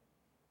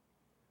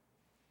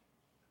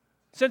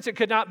 Since it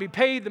could not be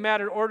paid, the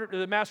master ordered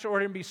him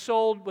to be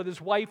sold with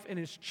his wife and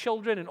his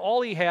children and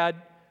all he had.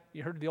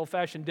 You heard of the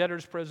old-fashioned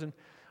debtor's prison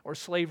or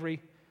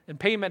slavery, and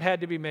payment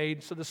had to be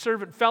made. So the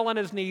servant fell on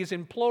his knees,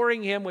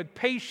 imploring him with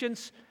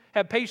patience,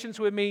 have patience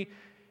with me.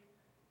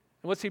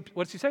 And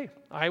what's he say?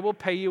 I will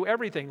pay you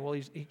everything. Well,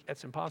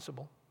 that's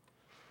impossible.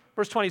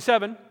 Verse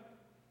 27,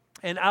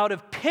 and out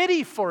of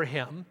pity for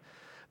him,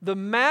 the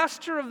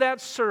master of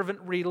that servant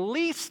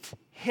released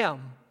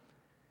him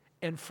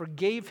and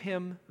forgave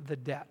him the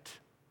debt.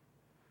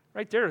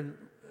 Right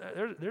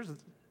there's a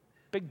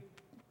big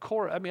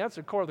core. I mean, that's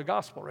the core of the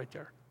gospel right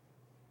there.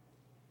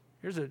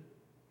 Here's a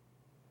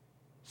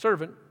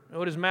servant who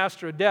owed his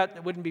master a debt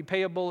that wouldn't be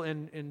payable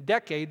in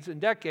decades,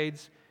 and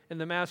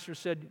the master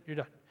said, you're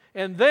done.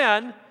 And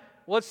then,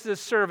 what's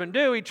this servant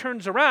do? He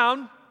turns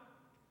around,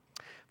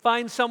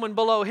 finds someone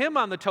below him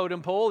on the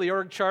totem pole, the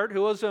org chart,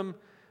 who owes him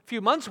a few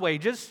months'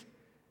 wages,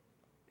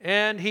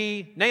 and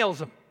he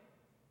nails him.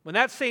 When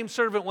that same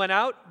servant went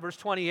out, verse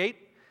 28,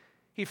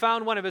 he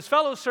found one of his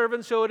fellow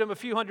servants who owed him a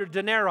few hundred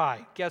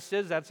denarii. Guess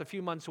is, that's a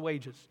few months'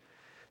 wages.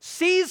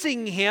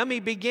 Seizing him,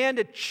 he began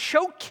to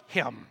choke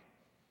him.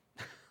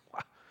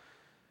 Wow.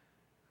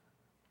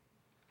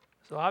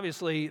 So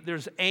obviously,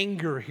 there's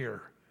anger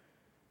here.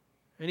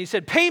 And he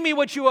said, pay me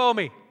what you owe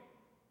me.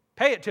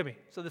 Pay it to me.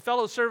 So the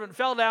fellow servant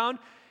fell down.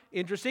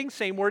 Interesting,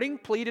 same wording,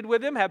 pleaded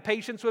with him, have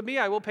patience with me,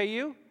 I will pay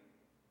you.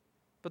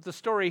 But the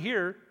story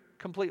here,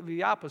 completely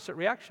the opposite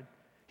reaction.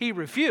 He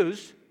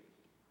refused,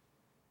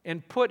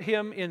 and put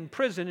him in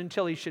prison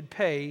until he should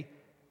pay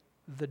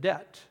the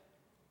debt.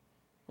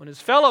 When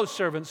his fellow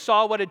servants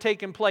saw what had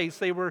taken place,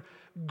 they were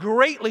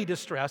greatly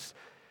distressed,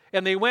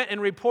 and they went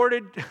and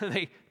reported,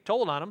 they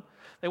told on him,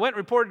 they went and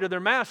reported to their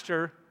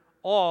master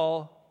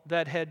all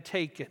that had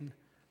taken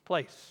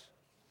place.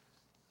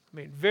 I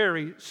mean,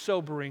 very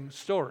sobering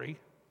story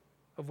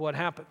of what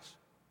happens.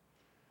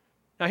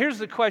 Now, here's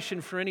the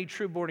question for any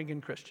true born-again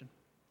Christian.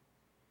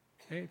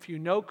 Okay? If you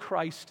know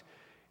Christ,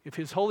 if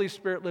His Holy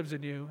Spirit lives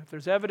in you, if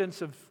there's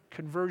evidence of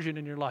conversion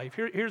in your life,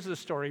 here's the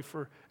story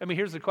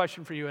here's the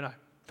question for you and I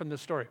from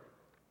this story.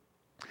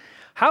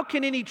 How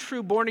can any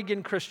true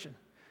born-again Christian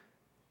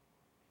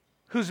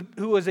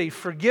who is a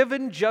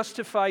forgiven,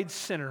 justified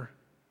sinner,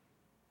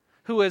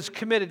 who has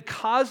committed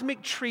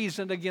cosmic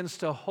treason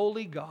against a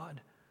holy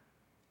God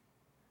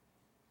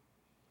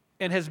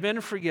and has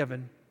been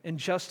forgiven and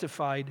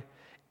justified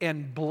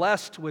and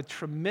blessed with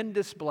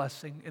tremendous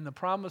blessing in the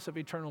promise of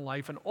eternal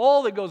life and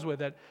all that goes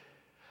with it,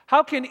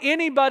 how can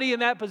anybody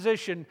in that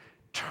position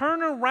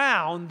turn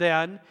around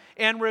then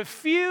and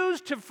refuse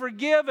to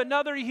forgive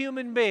another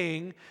human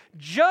being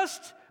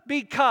just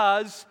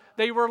because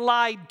they were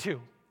lied to?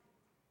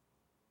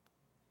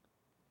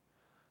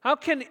 How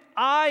can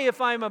I,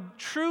 if I'm a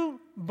true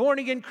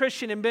born-again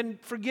Christian and been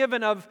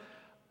forgiven of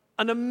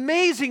an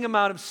amazing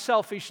amount of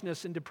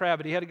selfishness and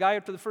depravity? I had a guy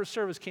after the first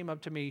service came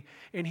up to me,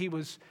 and he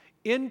was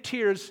in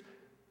tears,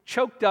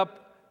 choked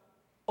up,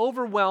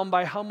 overwhelmed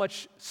by how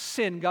much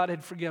sin God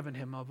had forgiven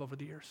him of over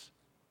the years.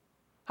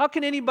 How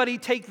can anybody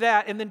take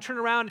that and then turn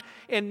around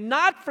and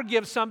not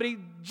forgive somebody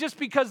just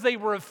because they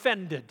were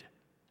offended?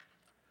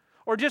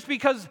 Or just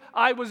because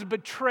I was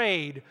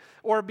betrayed,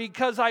 or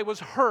because I was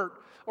hurt,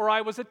 or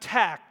I was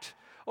attacked,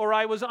 or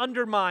I was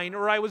undermined,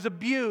 or I was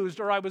abused,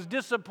 or I was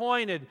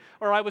disappointed,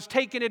 or I was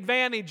taken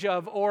advantage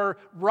of, or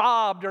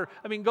robbed, or,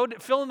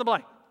 fill in the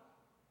blank.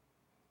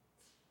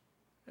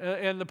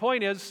 And the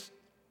point is,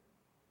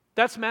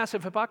 that's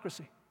massive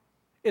hypocrisy.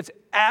 It's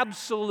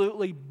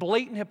absolutely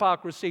blatant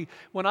hypocrisy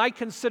when I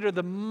consider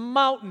the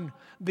Mount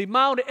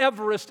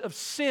Everest of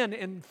sin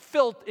and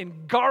filth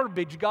and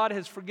garbage God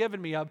has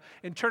forgiven me of,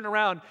 and turn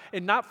around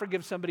and not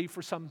forgive somebody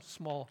for some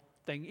small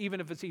thing,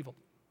 even if it's evil.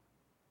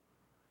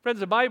 Friends,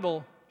 the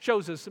Bible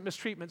shows us that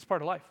mistreatment is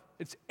part of life.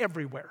 It's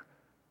everywhere.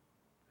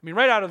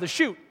 Right out of the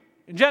chute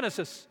in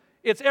Genesis,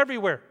 it's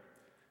everywhere.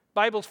 The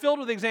Bible's filled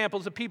with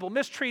examples of people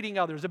mistreating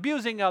others,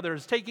 abusing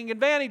others, taking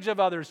advantage of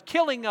others,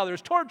 killing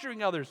others,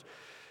 torturing others.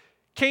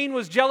 Cain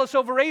was jealous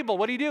over Abel.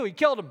 What did he do? He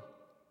killed him.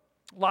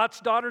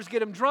 Lot's daughters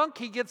get him drunk.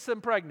 He gets them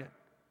pregnant.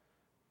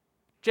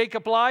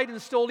 Jacob lied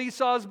and stole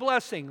Esau's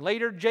blessing.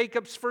 Later,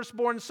 Jacob's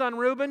firstborn son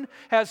Reuben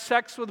has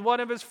sex with one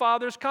of his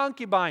father's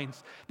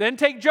concubines. Then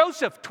take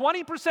Joseph.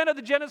 20% of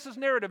the Genesis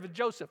narrative is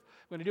Joseph.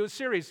 I'm going to do a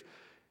series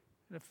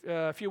in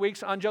a few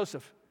weeks on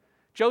Joseph.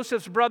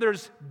 Joseph's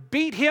brothers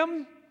beat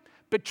him,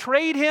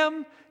 betrayed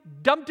him,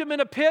 dumped him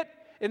in a pit,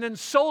 and then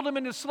sold him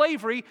into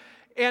slavery.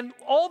 And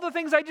all the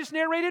things I just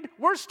narrated,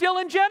 we're still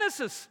in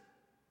Genesis.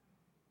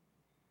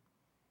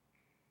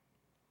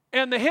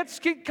 And the hits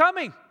keep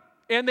coming.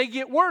 And they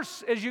get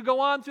worse as you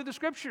go on through the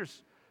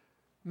Scriptures.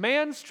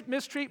 Man's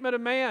mistreatment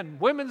of man,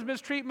 women's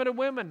mistreatment of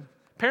women,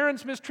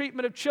 parents'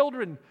 mistreatment of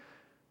children,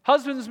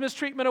 husbands'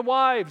 mistreatment of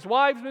wives,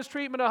 wives'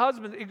 mistreatment of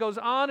husbands. It goes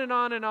on and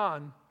on and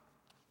on.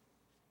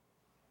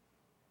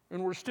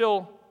 And we're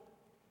still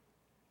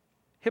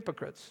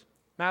hypocrites,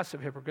 massive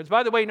hypocrites.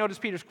 By the way, notice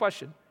Peter's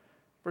question,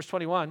 verse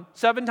 21.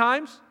 7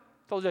 times?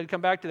 Told you I'd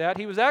come back to that.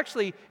 He was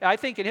actually, I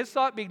think, in his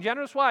thought, being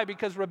generous. Why?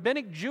 Because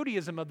rabbinic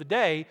Judaism of the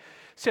day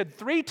said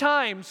 3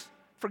 times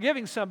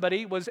forgiving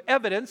somebody was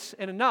evidence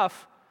and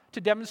enough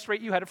to demonstrate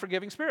you had a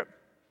forgiving spirit.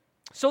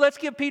 So let's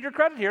give Peter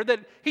credit here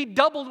that he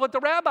doubled what the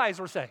rabbis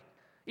were saying,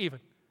 even.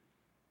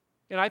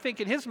 And I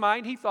think in his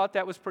mind, he thought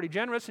that was pretty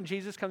generous, and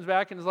Jesus comes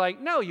back and is like,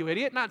 no, you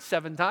idiot, not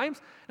 7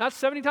 times, not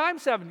 70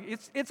 times 7.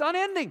 It's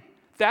unending.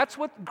 That's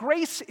what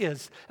grace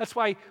is. That's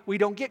why we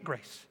don't get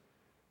grace.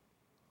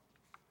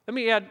 Let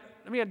me add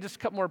just a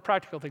couple more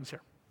practical things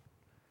here.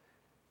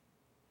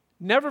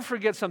 Never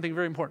forget something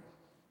very important.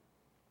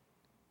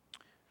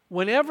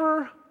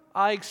 Whenever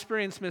I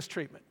experience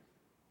mistreatment,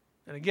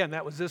 and again,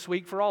 that was this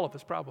week for all of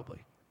us probably,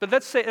 but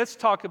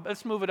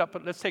let's move it up,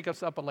 let's take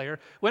us up a layer.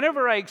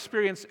 Whenever I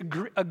experience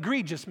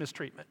egregious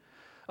mistreatment,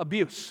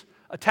 abuse,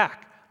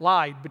 attack,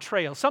 lied,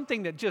 betrayal,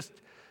 something that just,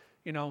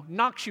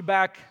 knocks you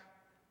back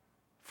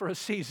for a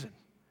season.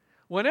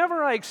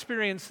 Whenever I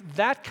experience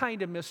that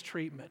kind of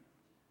mistreatment,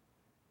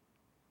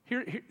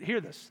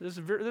 hear this. This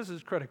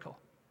is critical.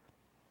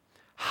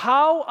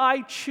 How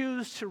I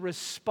choose to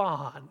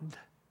respond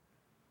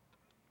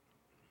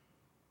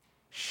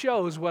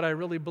shows what I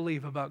really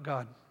believe about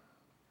God.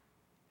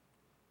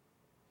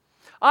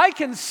 I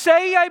can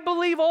say I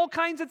believe all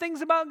kinds of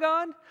things about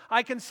God.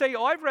 I can say,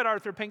 I've read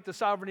Arthur Pink, The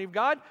Sovereignty of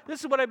God. This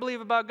is what I believe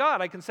about God.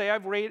 I can say,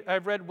 I've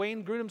read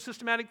Wayne Grudem's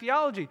Systematic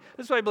Theology.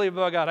 This is what I believe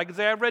about God. I can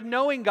say, I've read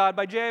Knowing God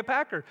by J.I.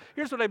 Packer.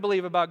 Here's what I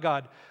believe about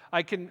God.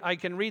 I can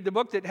read the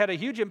book that had a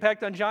huge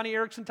impact on Johnny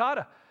Erickson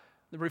Tata,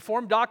 The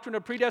Reformed Doctrine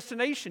of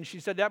Predestination. She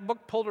said that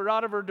book pulled her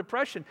out of her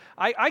depression.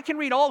 I can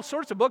read all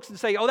sorts of books and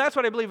say, oh, that's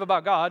what I believe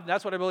about God.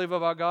 That's what I believe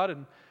about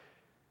God.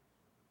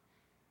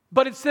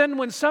 But it's then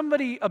when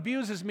somebody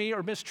abuses me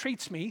or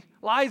mistreats me,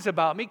 lies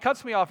about me,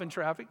 cuts me off in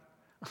traffic,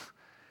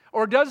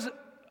 or does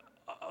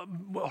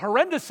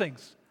horrendous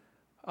things.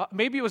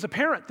 Maybe it was a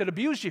parent that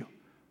abused you.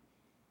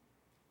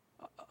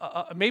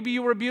 Maybe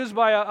you were abused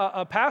by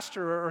a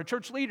pastor or a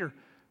church leader.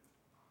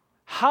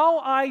 How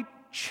I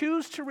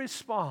choose to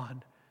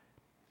respond,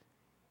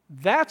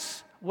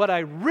 that's what I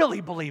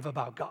really believe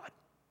about God.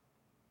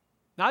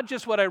 Not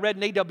just what I read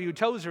in A.W.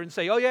 Tozer and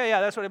say, oh, yeah,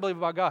 that's what I believe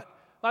about God.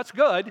 Well, that's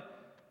good,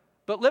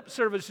 but lip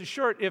service is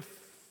short if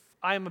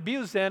I am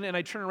abused then and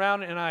I turn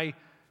around and I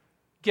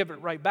give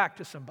it right back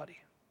to somebody.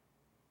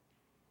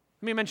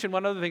 Let me mention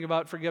one other thing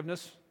about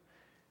forgiveness.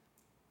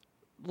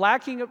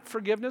 Lacking of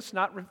forgiveness,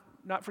 not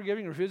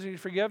forgiving, refusing to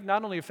forgive,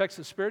 not only affects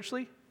us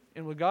spiritually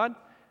and with God,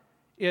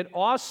 it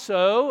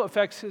also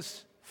affects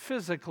us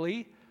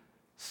physically,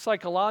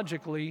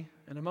 psychologically,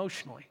 and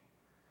emotionally.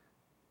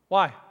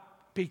 Why?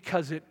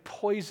 Because it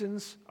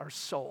poisons our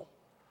soul.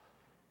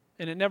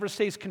 And it never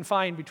stays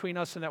confined between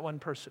us and that one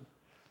person.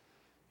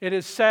 It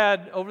is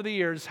sad over the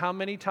years how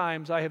many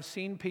times I have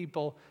seen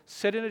people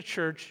sit in a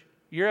church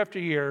year after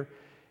year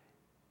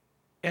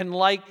and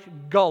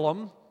like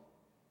Gollum,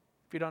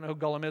 if you don't know who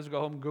Gollum is,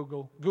 go home and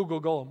Google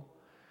Gollum.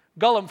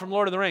 Gollum from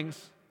Lord of the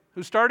Rings,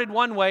 who started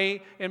one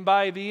way and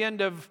by the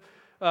end of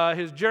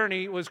his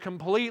journey was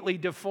completely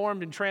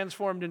deformed and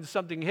transformed into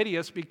something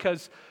hideous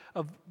because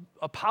of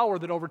a power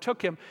that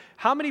overtook him.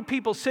 How many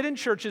people sit in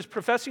churches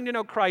professing to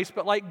know Christ,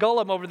 but like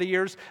Gollum over the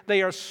years,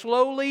 they are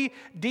slowly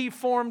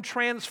deformed,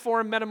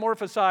 transformed,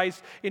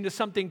 metamorphosized into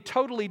something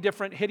totally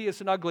different,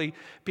 hideous and ugly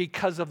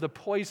because of the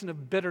poison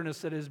of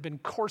bitterness that has been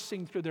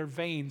coursing through their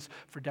veins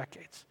for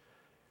decades.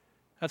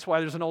 That's why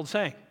there's an old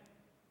saying.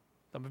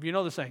 Some of you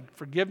know the saying,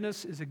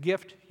 forgiveness is a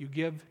gift you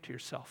give to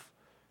yourself.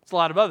 It's a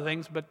lot of other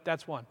things, but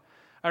that's one.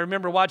 I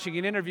remember watching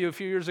an interview a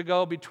few years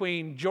ago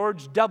between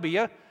George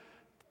W.,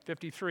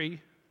 43,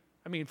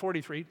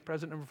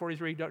 President number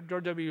 43,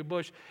 George W.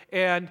 Bush,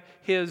 and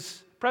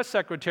his press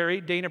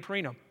secretary, Dana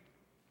Perino,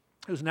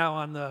 who's now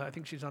I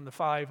think she's on the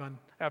 5 on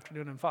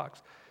afternoon on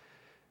Fox.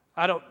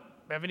 I don't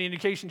have any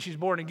indication she's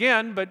born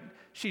again, but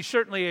she's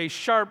certainly a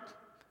sharp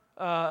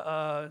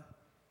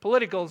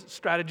political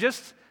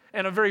strategist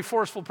and a very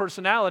forceful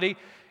personality.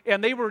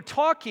 And they were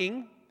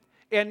talking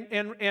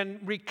and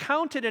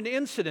recounted an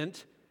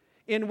incident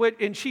in which,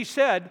 and she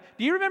said,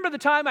 do you remember the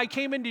time I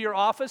came into your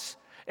office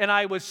and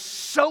I was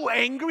so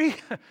angry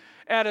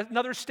at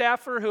another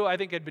staffer who I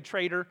think had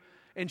betrayed her,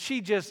 and she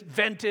just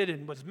vented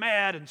and was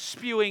mad and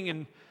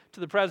spewing to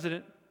the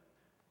president,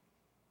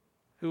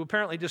 who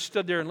apparently just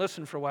stood there and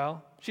listened for a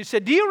while. She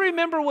said, do you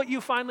remember what you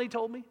finally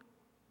told me?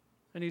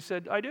 And he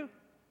said, I do.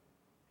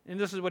 And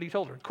this is what he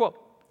told her, quote,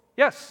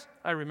 yes,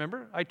 I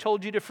remember. I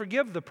told you to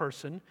forgive the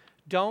person.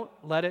 Don't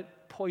let it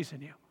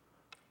poison you.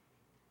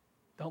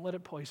 Don't let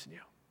it poison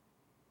you.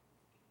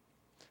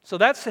 So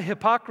that's the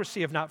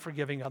hypocrisy of not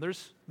forgiving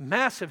others,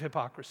 massive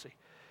hypocrisy.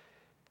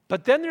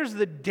 But then there's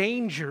the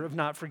danger of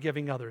not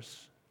forgiving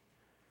others.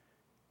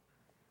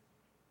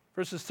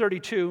 Verses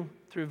 32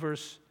 through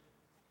verse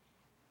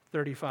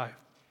 35.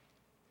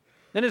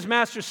 Then his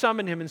master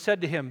summoned him and said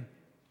to him,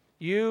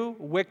 you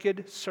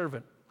wicked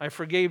servant, I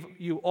forgave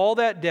you all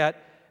that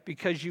debt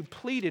because you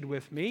pleaded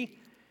with me.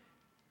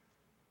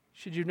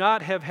 Should you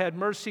not have had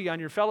mercy on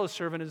your fellow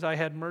servant as I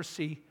had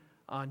mercy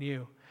on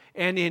you?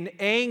 And in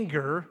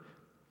anger,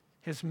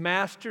 his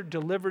master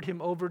delivered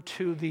him over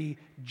to the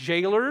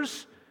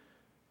jailers,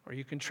 or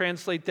you can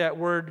translate that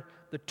word,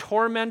 the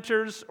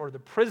tormentors, or the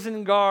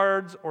prison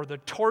guards, or the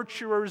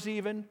torturers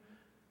even,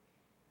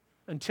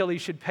 until he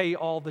should pay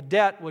all the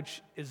debt,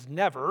 which is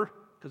never,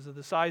 because of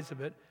the size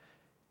of it.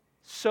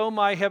 So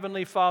my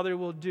heavenly Father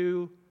will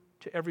do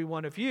to every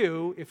one of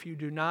you if you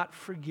do not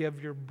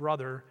forgive your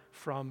brother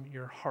from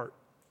your heart.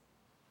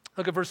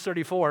 Look at verse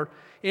 34.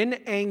 In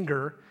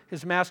anger,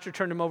 his master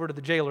turned him over to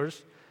the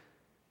jailers.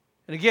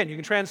 And again, you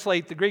can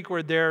translate the Greek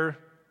word there,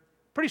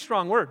 pretty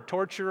strong word,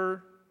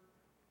 torturer,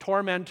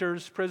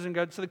 tormentors, prison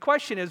guards. So the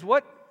question is,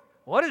 what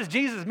does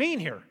Jesus mean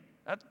here?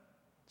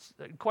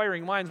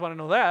 Inquiring minds want to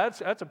know that.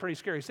 That's a pretty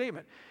scary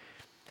statement.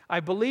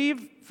 I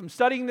believe from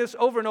studying this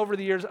over and over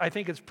the years, I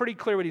think it's pretty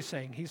clear what he's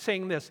saying. He's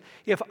saying this,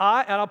 and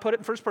I'll put it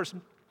in first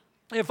person,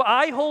 if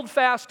I hold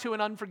fast to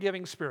an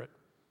unforgiving spirit,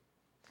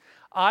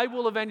 I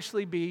will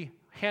eventually be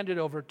handed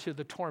over to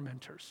the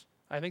tormentors.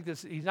 I think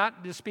he's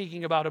not just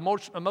speaking about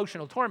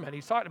emotional torment.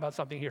 He's talking about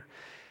something here.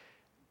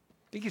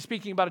 I think he's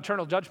speaking about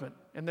eternal judgment,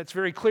 and that's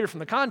very clear from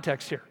the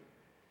context here.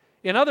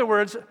 In other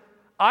words,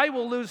 I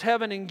will lose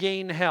heaven and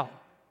gain hell.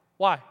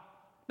 Why?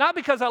 Not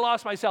because I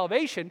lost my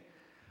salvation.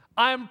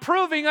 I'm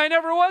proving I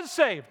never was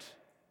saved.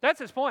 That's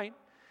his point.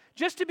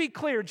 Just to be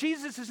clear,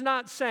 Jesus is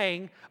not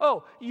saying,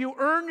 oh, you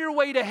earn your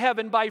way to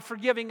heaven by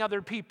forgiving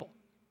other people.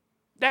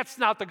 That's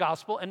not the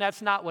gospel, and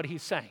that's not what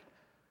he's saying.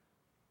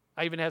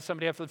 I even had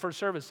somebody after the first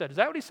service said, is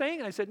that what he's saying?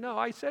 And I said, no,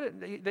 I said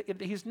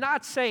it. He's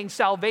not saying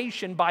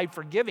salvation by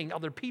forgiving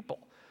other people.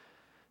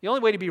 The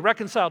only way to be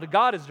reconciled to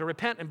God is to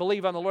repent and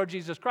believe on the Lord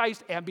Jesus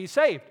Christ and be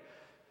saved.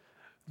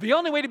 The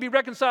only way to be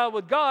reconciled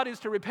with God is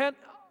to repent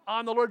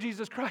on the Lord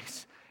Jesus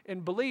Christ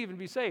and believe and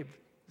be saved.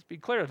 Let's be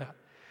clear on that.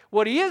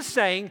 What he is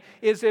saying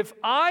is if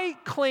I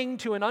cling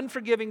to an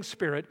unforgiving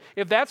spirit,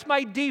 if that's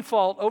my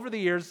default over the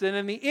years, then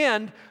in the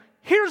end,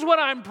 here's what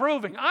I'm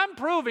proving. I'm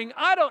proving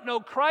I don't know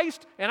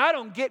Christ and I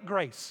don't get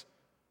grace.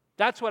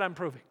 That's what I'm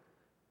proving.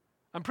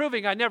 I'm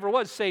proving I never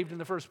was saved in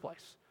the first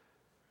place.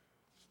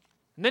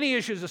 And then he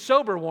issues a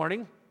sober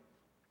warning.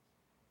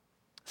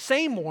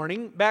 Same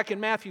warning back in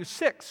Matthew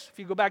 6. If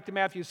you go back to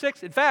Matthew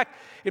 6, in fact,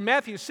 in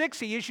Matthew 6,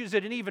 he issues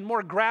it in even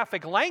more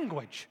graphic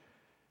language.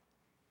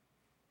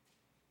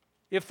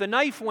 If the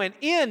knife went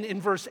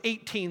in verse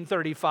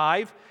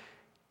 18:35,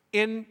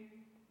 in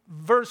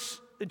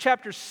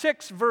chapter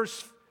 6,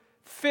 verse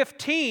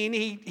 15,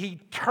 he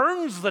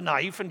turns the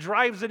knife and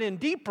drives it in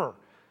deeper.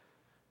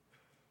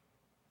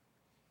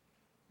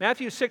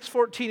 Matthew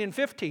 6:14 and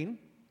 15,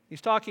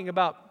 he's talking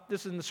about,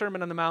 this is in the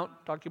Sermon on the Mount,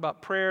 talking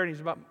about prayer, and he's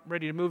about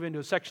ready to move into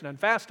a section on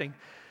fasting.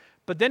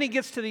 But then he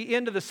gets to the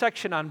end of the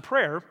section on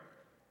prayer,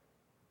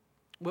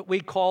 what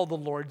we call the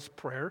Lord's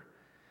Prayer.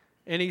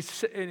 And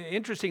he's, in an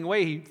interesting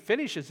way, he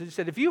finishes. He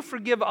said, if you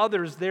forgive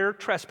others their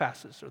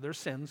trespasses or their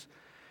sins,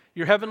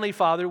 your heavenly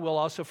Father will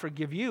also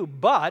forgive you.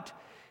 But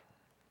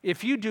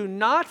if you do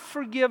not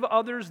forgive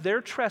others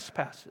their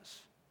trespasses,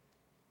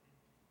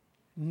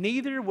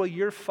 neither will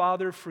your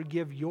Father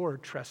forgive your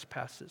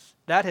trespasses.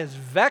 That has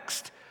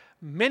vexed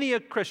many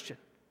a Christian.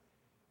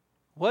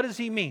 What does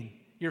he mean?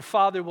 Your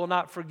Father will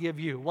not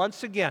forgive you.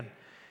 Once again,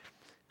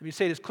 let me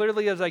say it as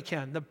clearly as I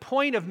can. The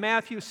point of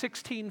Matthew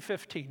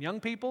 16:15. Young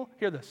people,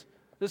 hear this.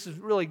 This is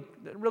really,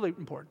 really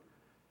important.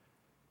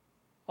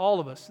 All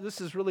of us,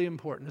 this is really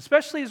important,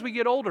 especially as we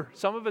get older.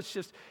 Some of us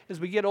just, as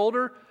we get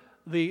older,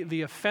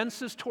 the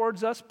offenses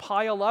towards us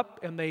pile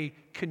up and they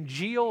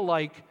congeal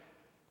like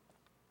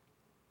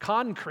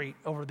concrete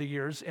over the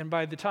years. And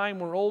by the time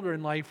we're older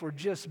in life, we're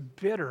just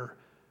bitter.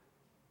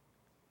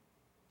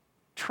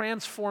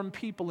 Transform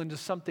people into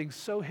something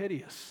so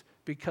hideous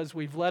because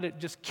we've let it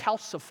just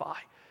calcify.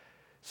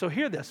 So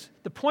hear this.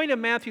 The point of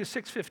Matthew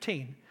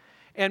 6:15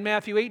 and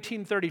Matthew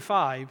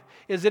 18:35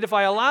 is that if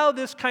I allow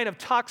this kind of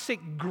toxic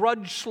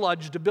grudge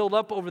sludge to build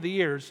up over the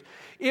years,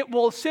 it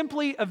will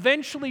simply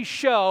eventually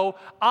show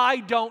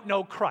I don't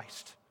know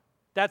Christ.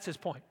 That's his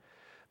point.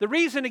 The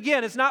reason,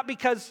 again, is not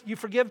because you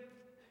forgive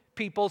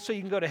people so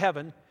you can go to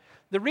heaven.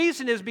 The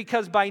reason is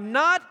because by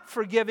not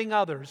forgiving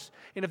others,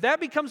 and if that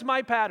becomes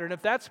my pattern,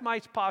 if that's my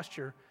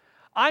posture,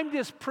 I'm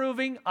just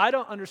proving I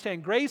don't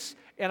understand grace,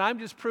 and I'm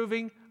just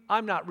proving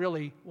I'm not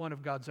really one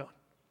of God's own.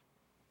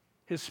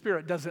 His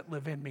Spirit doesn't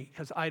live in me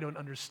because I don't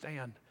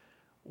understand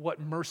what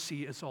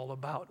mercy is all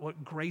about,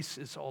 what grace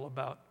is all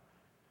about.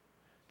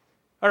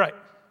 All right,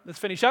 let's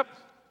finish up.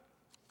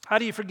 How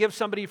do you forgive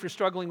somebody if you're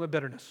struggling with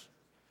bitterness?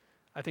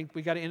 I think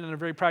we got to end on a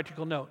very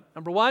practical note.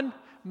 Number one,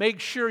 make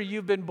sure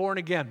you've been born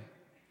again.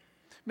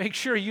 Make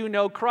sure you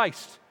know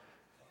Christ.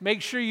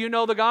 Make sure you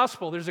know the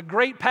gospel. There's a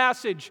great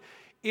passage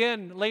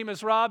in Les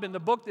Miserables in the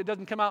book that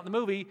doesn't come out in the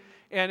movie,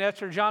 and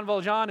after Jean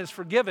Valjean is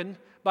forgiven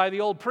by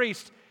the old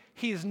priest,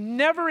 he's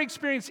never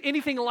experienced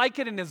anything like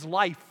it in his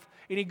life.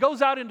 And he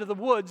goes out into the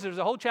woods, there's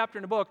a whole chapter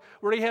in the book,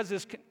 where he has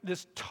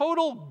this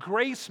total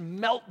grace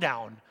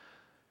meltdown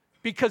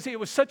because it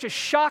was such a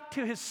shock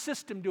to his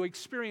system to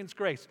experience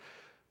grace.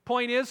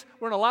 Point is,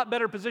 we're in a lot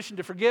better position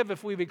to forgive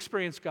if we've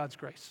experienced God's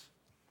grace.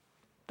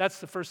 That's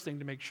the first thing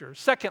to make sure.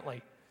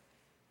 Secondly,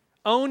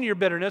 own your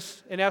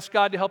bitterness and ask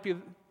God to help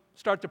you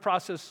start the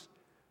process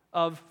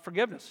of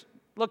forgiveness.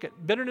 Look,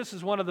 bitterness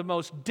is one of the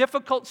most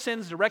difficult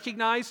sins to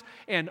recognize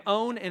and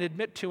own and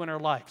admit to in our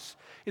lives.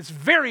 It's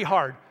very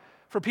hard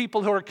for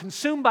people who are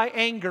consumed by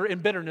anger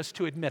and bitterness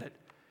to admit it.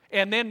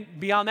 And then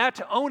beyond that,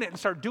 to own it and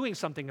start doing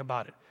something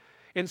about it.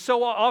 And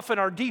so often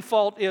our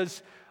default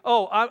is,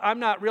 oh, I'm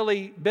not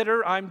really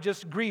bitter, I'm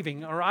just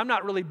grieving. Or I'm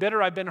not really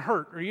bitter, I've been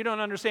hurt. Or you don't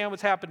understand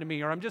what's happened to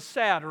me. Or I'm just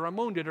sad, or I'm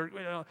wounded.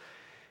 Or,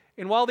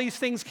 And while these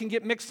things can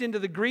get mixed into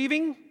the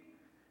grieving,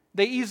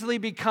 they easily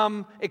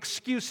become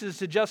excuses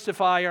to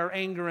justify our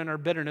anger and our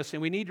bitterness.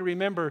 And we need to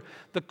remember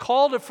the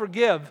call to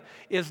forgive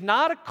is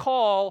not a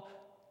call,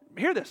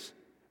 hear this,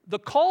 the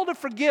call to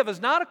forgive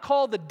is not a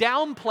call to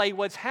downplay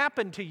what's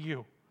happened to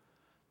you.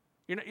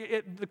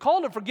 The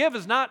call to forgive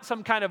is not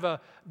some kind of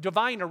a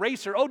divine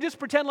eraser. Oh, just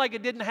pretend like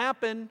it didn't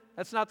happen.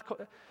 That's not the call.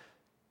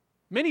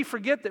 Many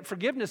forget that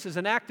forgiveness is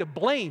an act of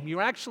blame.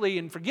 You're actually,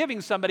 in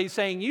forgiving somebody,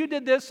 saying, you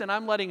did this and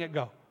I'm letting it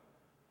go.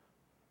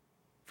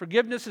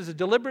 Forgiveness is a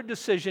deliberate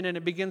decision, and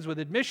it begins with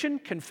admission,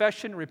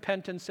 confession,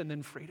 repentance, and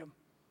then freedom.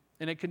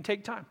 And it can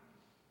take time.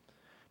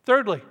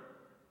 Thirdly,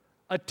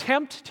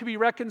 attempt to be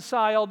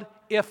reconciled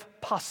if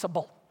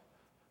possible.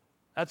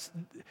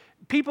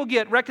 People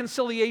get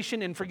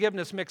reconciliation and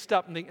forgiveness mixed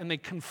up, and they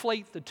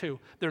conflate the two.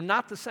 They're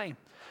not the same.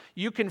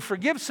 You can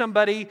forgive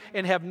somebody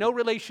and have no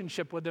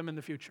relationship with them in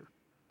the future.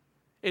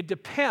 It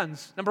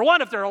depends. Number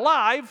one, if they're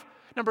alive.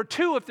 Number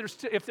two,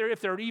 if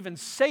they're even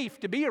safe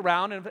to be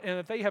around, and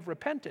if they have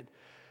repented.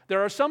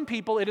 There are some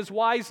people it is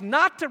wise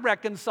not to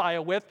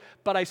reconcile with,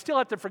 but I still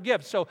have to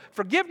forgive. So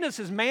forgiveness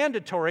is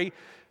mandatory.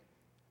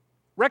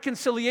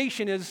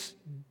 Reconciliation is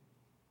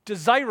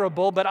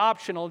desirable but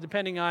optional,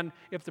 depending on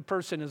if the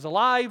person is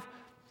alive,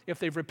 if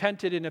they've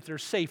repented, and if they're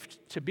safe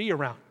to be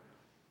around.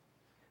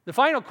 The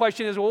final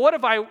question is, well, what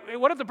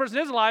if the person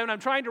is alive and I'm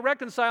trying to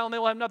reconcile and they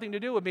will have nothing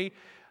to do with me?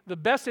 The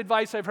best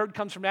advice I've heard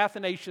comes from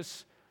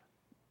Athanasius.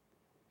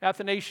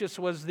 Athanasius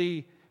was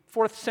the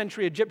 4th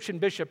century Egyptian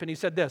bishop, and he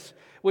said this: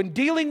 when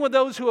dealing with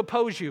those who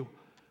oppose you,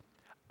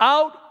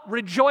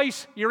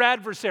 out-rejoice your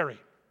adversary.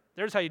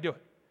 There's how you do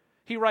it.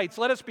 He writes,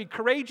 let us be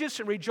courageous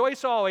and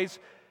rejoice always.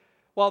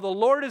 While the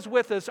Lord is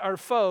with us, our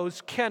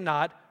foes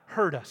cannot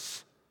hurt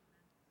us.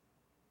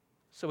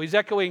 So he's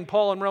echoing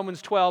Paul in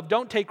Romans 12,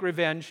 don't take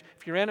revenge.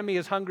 If your enemy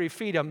is hungry,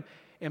 feed him,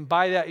 and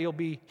by that you'll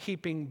be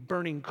heaping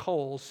burning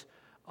coals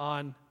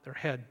on their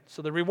head.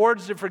 So the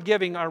rewards of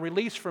forgiving are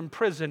release from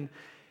prison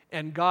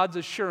and God's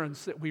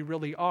assurance that we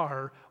really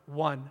are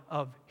one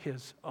of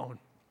his own.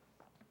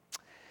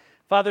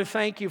 Father,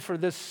 thank you for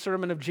this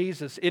sermon of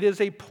Jesus. It is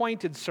a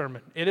pointed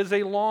sermon. It is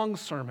a long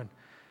sermon,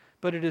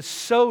 but it is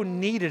so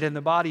needed in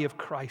the body of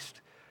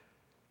Christ.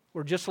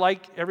 We're just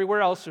like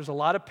everywhere else. There's a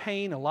lot of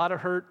pain, a lot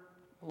of hurt,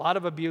 a lot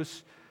of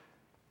abuse.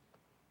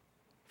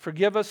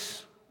 Forgive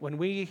us when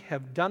we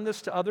have done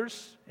this to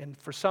others. And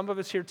for some of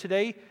us here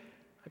today,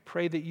 I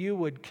pray that you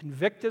would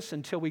convict us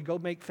until we go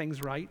make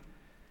things right.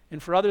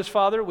 And for others,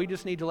 Father, we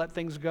just need to let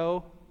things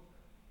go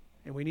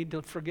and we need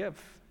to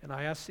forgive. And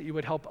I ask that you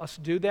would help us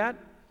do that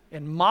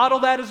and model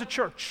that as a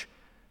church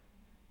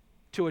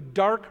to a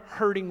dark,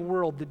 hurting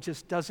world that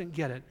just doesn't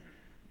get it.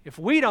 If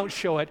we don't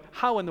show it,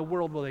 how in the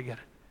world will they get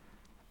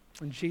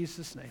it? In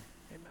Jesus' name.